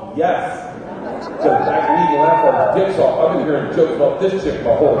 fuck yes. So Jack Lee laughed our dicks off. I've been hearing jokes about this chick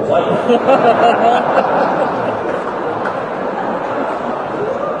my whole life.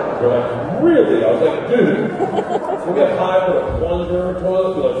 They're like, really? I was like, dude, we get high for a plunger in a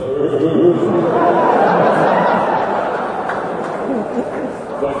toilet. We're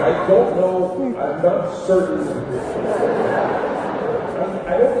like, I don't know. I'm not certain. I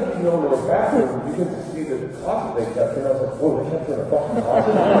don't think you know in the bathroom. You can see the closet they kept here. I was like, whoa, they kept her in a fucking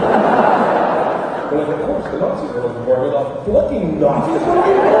closet. But like, of course, the Nazis were looking for her. The fucking Nazis.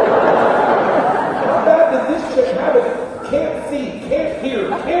 How bad did this chick have it? Can't see, can't hear,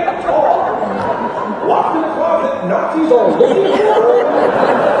 can't talk. Locked in the closet, Nazis are looking for her.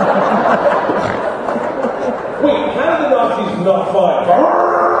 Wait, how did the Nazis not find her?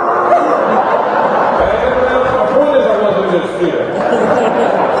 My point is, I wasn't a good student.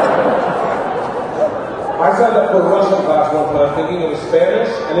 I signed up for a Russian class one time thinking it was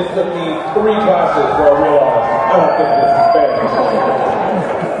Spanish, and it took me 3 classes before I realized I don't think this is Spanish.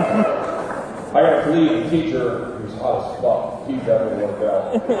 I got to leave the teacher, who's hot as fuck. He definitely worked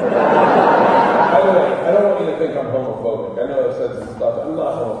out. By the way, I don't want you to think I'm homophobic. I know I've said some stuff. I'm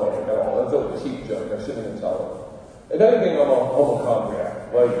not homophobic at all. That's a cheap joke. I shouldn't even tell them. If anything, I'm a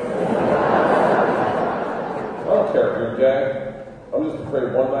homochondriac. Like, I don't care if you're gay. I'm just afraid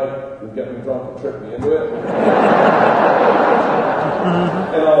one night you'll get me drunk and trick me into it.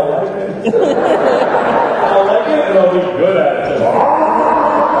 And I'll like it. I'll like it and I'll be good at it.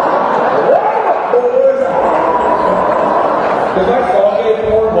 Because I saw gay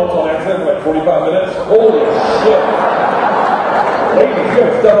porn once on accident for like 45 minutes. Holy shit. Ladies, you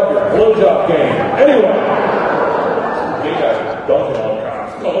gotta step up your blowjob game. Anyway. Gay guys dunking on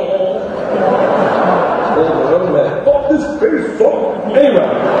cops. Fuck this face, fuck. Anyway.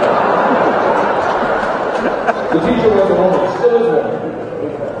 The teacher was a woman. Still is a woman.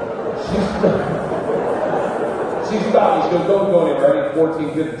 She stopped me. She goes, don't go anywhere. I need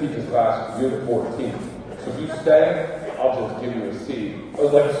 14 kids to teach this class. You're the 14th. So if you stay, I'll just give you a seat. I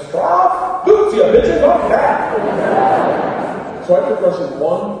was like, stop! Boots, you bitches, not that! So I took Russian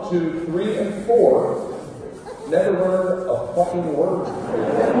 1, 2, 3, and 4. Never learned a fucking word.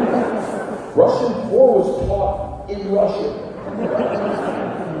 Russian 4 was taught in Russian.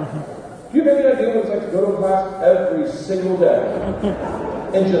 Do you have any idea what it's like to go to a class every single day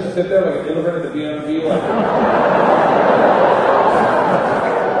and just sit there like an immigrant at the DMV like...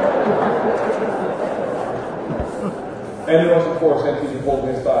 And there was a force entry who pulled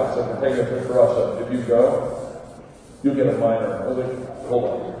me aside, said, we're taking a trip to Russia. If you go, you'll get a minor. I was like, hold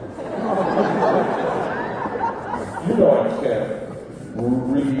on. You know I can't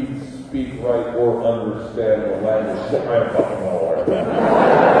read, speak, write, or understand the language that I am fucking well aware of.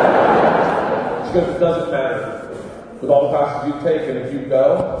 Because it doesn't matter. With all the classes you take, and if you go,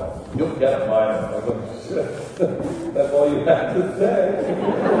 you'll get a minor. I was like, shit. That's all you have to say.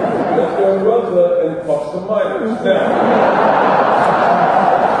 Let's go to Russia and fuck some minors. Now,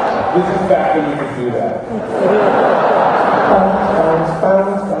 this is back when you can do that.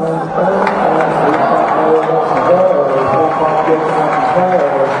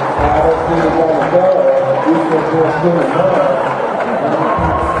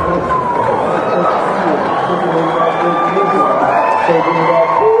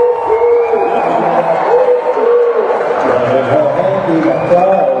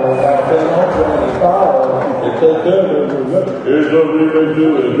 Here's what we can do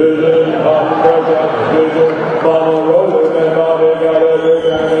is vision, Mama vision, Mama rolling and Mama got a big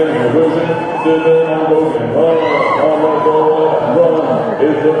hand in your vision, sitting on broken run, Mama go and run,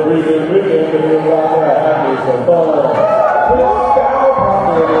 it's a freaking weekend and you're about to have me some fun.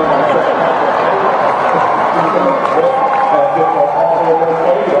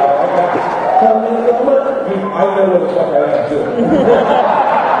 I know what the fuck I am too.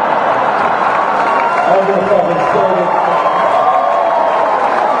 I'm gonna fucking say this.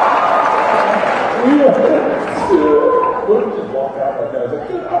 We'll just walk out like that. I was like,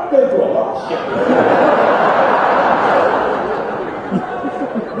 dude, I've been through a lot of shit.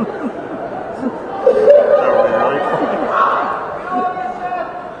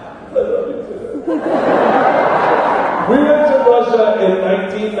 We went to Russia in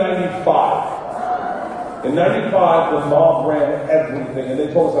 1995. In 95, the mob ran everything, and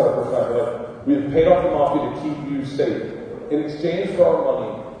they told us that our first time. They're like, we have paid off the mafia to keep you safe. In exchange for our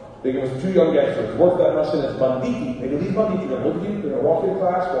money, they gave us 2 young gangsters. Work that Russian as banditi. They release banditi. They're going to look at you, they're going to walk you to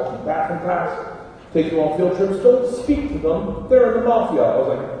class, walk you back from class, take you on field trips. Don't speak to them. They're in the mafia. I was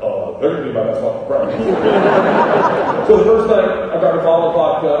like, they're going to be my best fucking friend. So the first night, I got a bottle of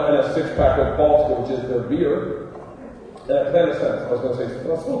vodka and a 6-pack of Balska, which is their beer. And it made sense. I was going to say,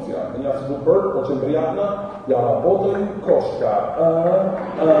 Здравствуйте. Меня зовут Берт. Очень приятно. Я работаю кошка.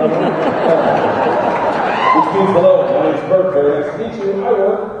 Which means hello, my name's Bert. Very nice to meet you. I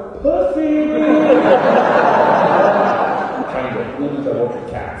work pussy. Kind of. At least I work with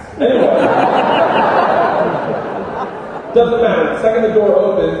cats. Anyway. Doesn't matter. The second the door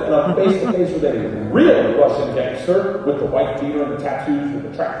opens and I'm face to face with a real Russian gangster with the white beater and the tattoos with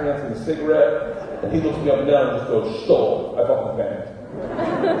the track pants and the cigarette. And he looks me up and down and just goes, "Stole." I fucking banged.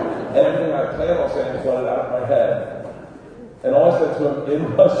 Everything I planned on saying flooded out of my head. And all I said to him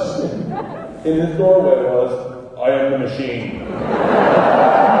in Russian, in his doorway was, "I am the machine."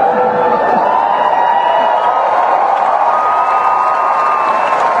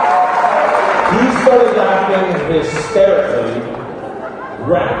 He started laughing hysterically,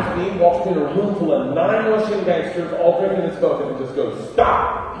 grabs me, walks me in a room full of 9 Russian gangsters, all drinking and smoking, and just goes,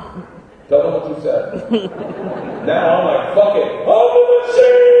 "Stop! Tell them what you said." Now I'm like, fuck it, I'm the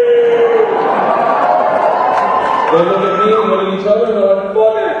machine! They look at me and look at each other and they're like,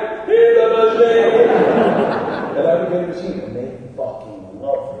 fuck it, he's the machine! And I became the machine, and they fucking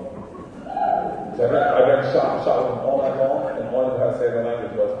love me. So I got shot with them all night long, and all I knew how to say in the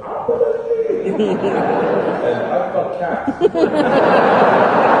language was, "I'm the machine!" And I fucked cats.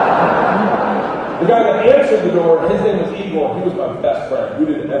 The guy that answered the door, his name was Igor. He was my best friend. We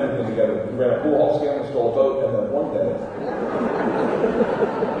did everything together. We ran a pool hall scam, we stole a boat, and then one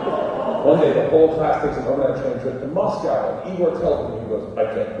day, the whole class takes an overnight train trip to Moscow. And Igor tells me, he goes, "I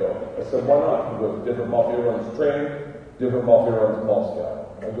can't go." I said, "Why not?" He goes, "Different mafia runs train, different mafia runs Moscow."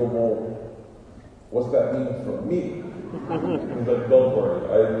 I go, "Well, what's that mean for me?" He's like, "Don't worry.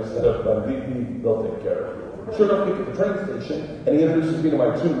 I just set up banditi, they'll take care of you." Sure enough, we get to the train station, and he introduces me to my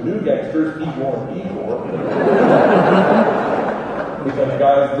 2 new gangsters, Igor and Igor. He's like,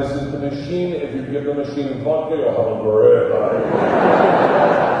 "Guys, this is the machine. If you give the machine vodka, you'll have a great night."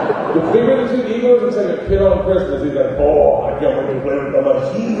 The bigger the 2 Igors, it's like a kid on Christmas. He's like, "Oh, I can't wait to play with the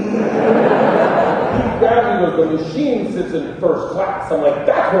machine." He grabs me and goes, "The machine sits in first class." I'm like,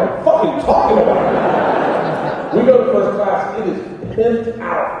 "That's what I'm fucking talking about." We go to first class, it is pimped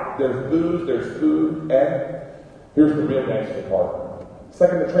out. There's booze, there's food, and here's the real gangster part.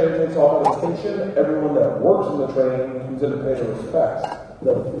 Second the train takes off at the station, everyone that works in the train comes in to pay their respects.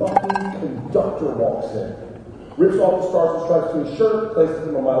 The fucking conductor walks in, rips off the stars and stripes to his shirt, places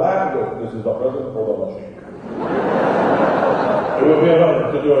them on my lap, and goes, "This is the present for the machine." It would be an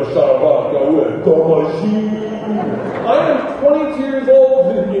honor to do a shot of vodka with the machine. I am 22 years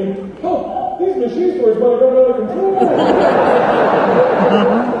old thinking, oh, these machine stores might have gone out of control.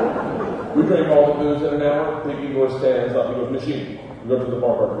 We drank all the booze in an hour. Big Igor stands up. He goes, machine. We go to the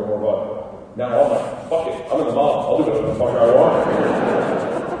bar park to get more vodka. Now I'm like, fuck it. I'm in the mall. I'll do whatever the fuck I want.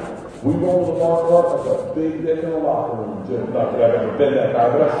 We roll the bar park like a big dick in a locker room. Not that I've ever been that guy,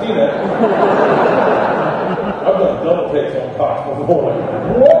 but I've seen it. I've done double takes on cocks before. Like,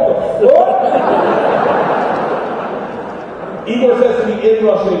 what the fuck? Igor says to me in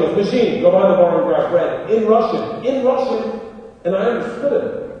Russian, he goes, machine, go behind the bar and grab bread. In Russian, and I understood it.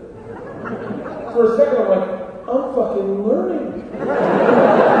 For a second, I'm like, I'm fucking learning.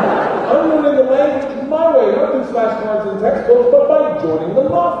 I'm learning the language my way, not through flashcards and textbooks, but by joining the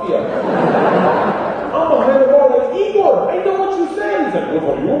mafia. I'm behind the bar like, Igor, I know what you say. He's like, look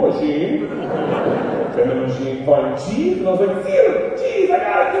on your machine. And the machine find cheese, and I was like, here, cheese, I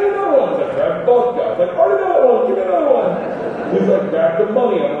got it, give me another one. He's like, grab vodka. I was like, already another one, give me another one. He's like, grab the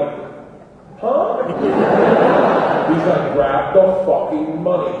money. I'm like, huh? He's like, grab the fucking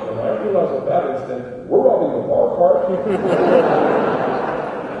money. And I realized at that instant, we're robbing the bar park.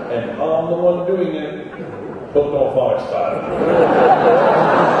 And I'm the one doing it, but no fire style.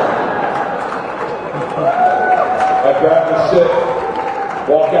 I grab the shit,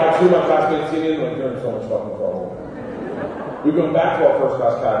 walk out to my classmates singing, like, you're in so much fucking trouble. We go back to our first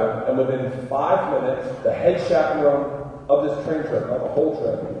class cabin, and within 5 minutes, the head chaperone of this train trip, not the whole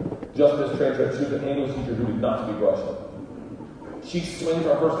trip, just this train trip, she was an English teacher who did not speak Russian. She swings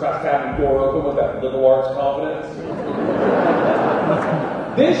our first class cabin door open with that liberal arts confidence.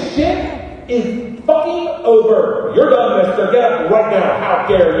 This shit is fucking over. You're done, mister. Get up right now. How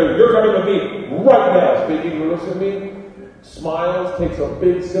dare you? You're coming with me right now. Speaking, looks at me, smiles, takes a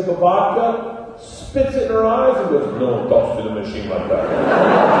big sip of vodka, spits it in her eyes, and goes, no one talks to the machine like that.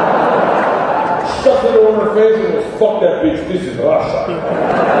 Shuts it over her face and goes, fuck that bitch. This is Russia.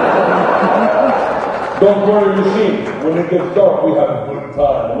 Don't burn your machine. When it gets dark, we have a good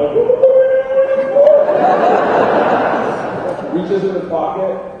time. I'm like, reaches in his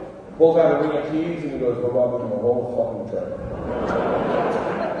pocket, pulls out a ring of keys, and he goes, we're robbing the whole fucking train.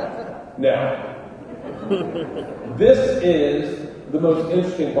 Now, this is the most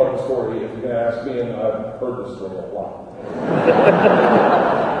interesting part of the story, if you're going to ask me, and I've heard this story a lot.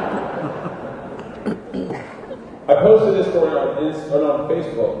 I posted this story on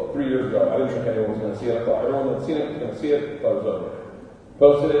Facebook 3 years ago. I didn't think anyone was going to see it. I thought everyone that had seen it was going to see it. I thought it was over.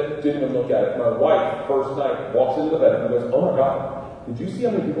 Posted it, didn't even look at it. My wife, first night, walks into the bedroom and goes, oh my God, did you see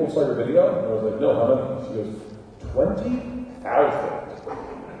how many people saw your video? And I was like, no, how many? She goes, 20,000.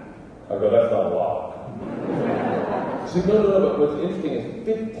 I go, that's not a lot. She goes, no, but what's interesting is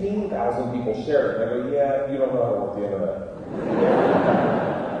 15,000 people shared it. And I go, yeah, you don't know how to work the internet.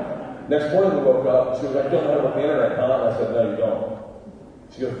 Next morning we woke up, she was like, don't know how to work the internet, huh? And I said, no, you don't.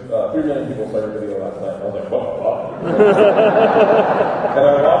 She goes, 3 million people saw your video last night. And I was like, what the fuck? And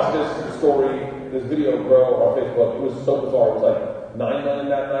I watched this story, this video grow on Facebook. It was so bizarre. It was like 9 million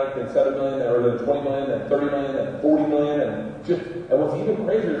that night, then 7 million, then 20 million, then 30 million, then 40 million, and what's even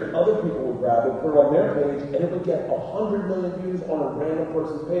crazier is other people would grab it, put it on their page, and it would get 100 million views on a random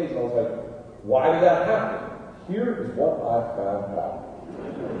person's page. And I was like, why did that happen? Here is what I found out.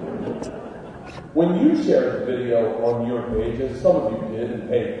 When you share the video on your page, as some of you did, and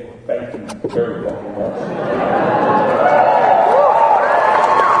hey, thank you very fucking much.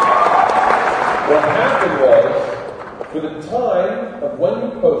 What happened was, for the time of when you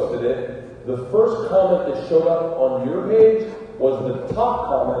posted it, the first comment that showed up on your page was the top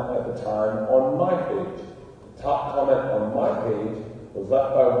comment at the time on my page. The top comment on my page was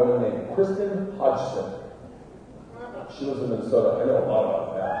left by a woman named Kristen Hodgson. She lives in Minnesota. I know a lot about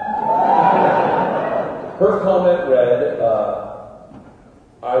that. Her comment read,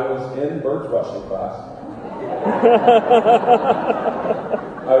 I was in Bert's Russian class.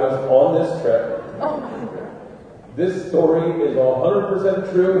 I was on this trip. This story is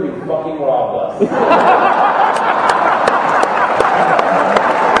 100% true. You fucking robbed us.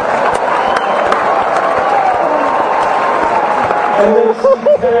 And then she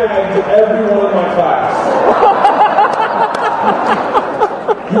tagged everyone in my class.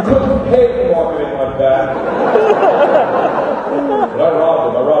 You couldn't pay for marketing like that. But I robbed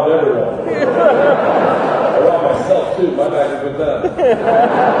them. I robbed everyone. I robbed myself too. My bag is with them.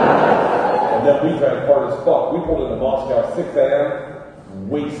 And then we drank hard as fuck. We pulled into Moscow at 6 a.m.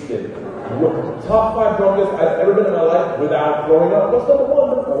 Wasted. Top 5 drunkest I've ever been in my life without throwing up. What's number 1?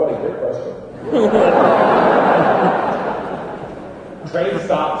 Oh, what a great question. Train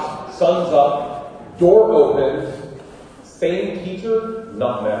stops, sun's up, door opens, same key teacher,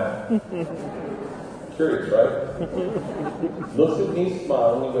 not mad. Curious, right? Looks at me,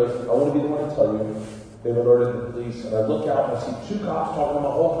 smiling, and he goes, I want to be the one to tell you. They've alerted the police, and I look out and I see two cops talking to my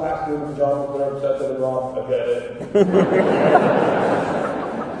whole class room, and John was there upset that they're wrong. I get it.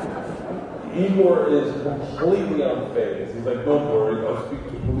 Igor is completely unfazed. He's like, don't worry, I'll speak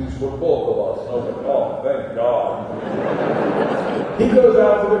to police for both of us. I was like, oh, thank God. He goes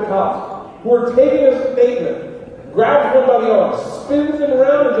out to the cops, who are taking a statement, grabs one by the arm, spins him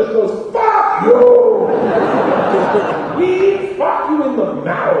around, and just goes, fuck you! We fuck you in the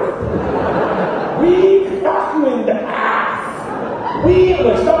mouth. We fuck you in the ass. I'm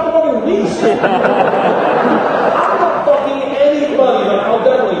like, stop fucking we shit. I'm not fucking anybody. Like, I'll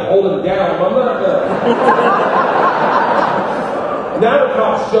definitely hold him down, but I'm not gonna. Now the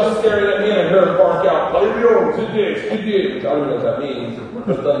cop's just staring at me and I hear him bark out, play the old today, which I don't know what that means,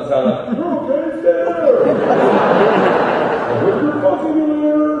 but it doesn't sound like, you're okay, stay there. Where's your fucking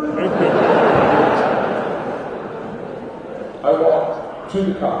ear? I walked to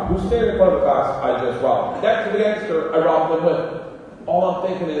the cop, who's standing in front of the class I just robbed. Next to the gangster, I robbed him with. All I'm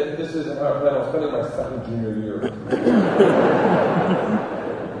thinking is, this isn't how I plan on spending my second junior year.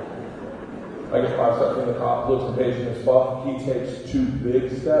 I get 5 steps from the cop, looks impatient as fuck. He takes 2 big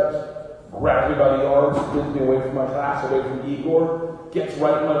steps, grabs me by the arm, spins me away from my class, away from Igor, gets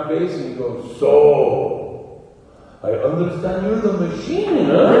right in my face, and he goes, so, I understand you're the machine,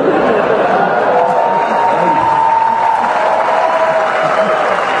 huh?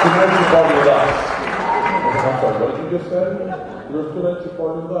 Tonight you party with us. I'm sorry, what did you just say? Tonight you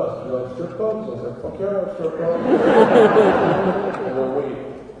party with us. You like strip clubs? I was like, fuck yeah, I like strip clubs. And then wait,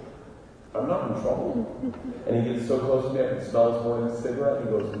 I'm not in trouble. And he gets so close to me, I can smell his morning cigarette. He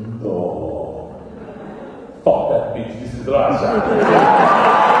goes, no. Fuck that bitch, this is Russia.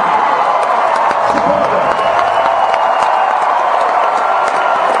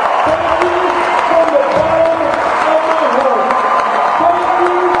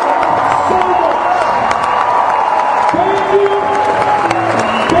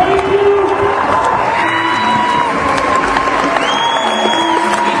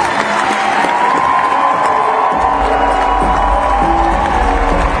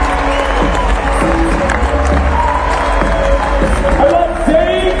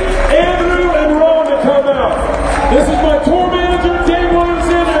 This is my tour manager, Dave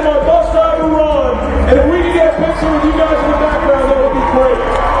Williamson, and my bus driver, Ron. And if we can get a picture with you guys in the background, that would be great.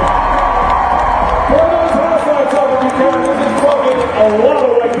 Turn those house lights up if you can. This is fucking a lot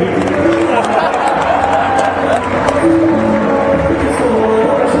of white people.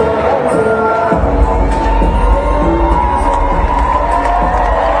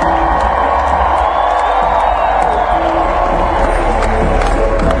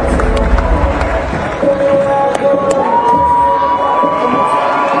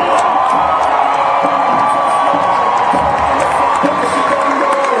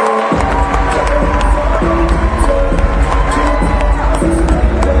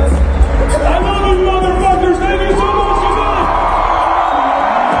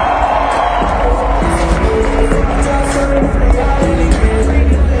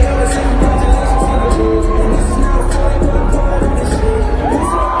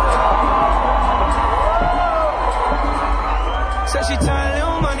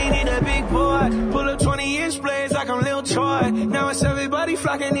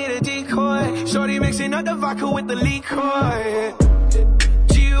 With the liquor,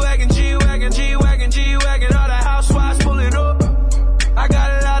 G-Wagon, G-Wagon, G-Wagon, G-Wagon, all the housewives pulling up. I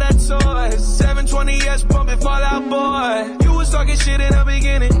got a lot of toys, 720S pumping Fallout Boy. You was talking shit in the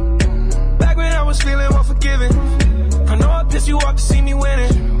beginning, back when I was feeling unforgiving. I know I pissed you off to see me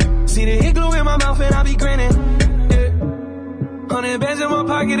winning. See the hit glue in my mouth and I be grinning. Yeah. 100 bands in my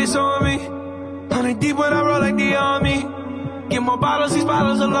pocket, it's on me. 100 deep when I roll like the army. Get more bottles, these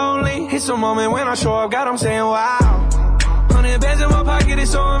bottles are lonely. It's a moment when I show up, God, I'm saying wow. 100 bands in my pocket,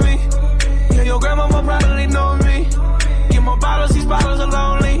 it's on me. Yeah, your grandma will probably know me. Get more bottles, these bottles are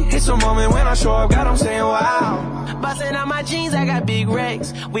lonely. It's a moment when I show up, God, I'm saying wow. Bustin' out my jeans, I got big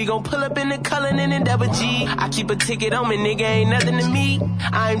racks. We gon' pull up in the Cullinan and Double G. I keep a ticket on me, nigga, ain't nothing to me.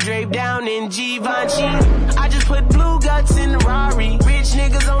 I'm draped down in Givenchy. I just put blue guts in the Rari. Rich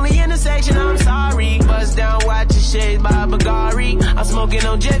niggas only intersection, I'm sorry. Bust down, watch your shades by Bagari. I'm smoking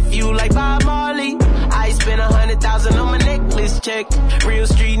on jet fuel like Bob Marley. I spent 100,000 on my necklace check. Real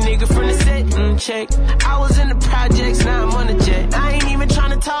street nigga from the set, check. I was in the projects, now I'm on the jet. I ain't even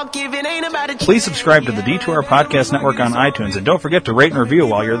trying to talk if it ain't about it. Please subscribe to the D2R Podcast Network on iTunes, and don't forget to rate and review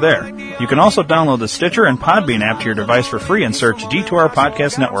while you're there. You can also download the Stitcher and Podbean app to your device for free and search D2R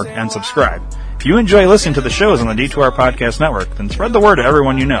Podcast Network and subscribe. If you enjoy listening to the shows on the D2R Podcast Network, then spread the word to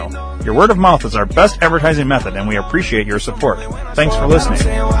everyone you know. Your word of mouth is our best advertising method, and we appreciate your support. Thanks for listening.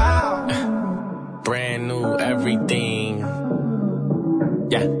 Brand new everything.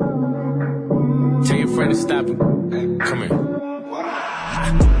 Yeah. Tell your friend to stop and come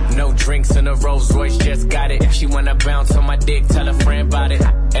here. No drinks in a Rolls Royce, just got it. She wanna bounce on my dick, tell a friend about it.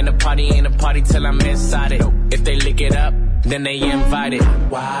 And the party ain't a party till I'm inside it. If they lick it up, then they invited.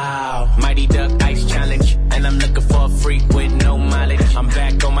 Wow. Mighty Duck Ice Challenge. And I'm looking for a freak with no mileage. I'm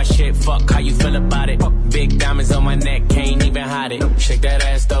back on my shit, fuck how you feel about it. Big diamonds on my neck, can't even hide it. Shake that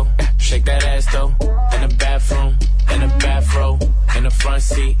ass though, shake that ass though. In the bathroom, in the bathrobe, in the front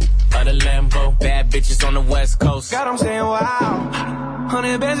seat of the Lambo. Bad bitches on the West Coast. God, I'm saying wow.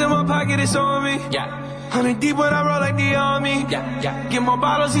 100 bands in my pocket, it's on me. Yeah. 100 deep when I roll like the army. Yeah, yeah. Get more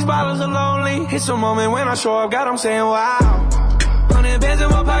bottles, these bottles are lonely. It's a moment when I show up, God, I'm saying wow. 100 bands in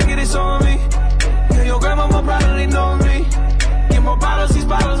my pocket, it's on me. Yeah, your grandma will probably know me. Get more bottles, these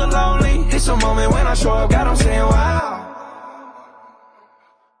bottles are lonely. It's a moment when I show up, God, I'm saying wow.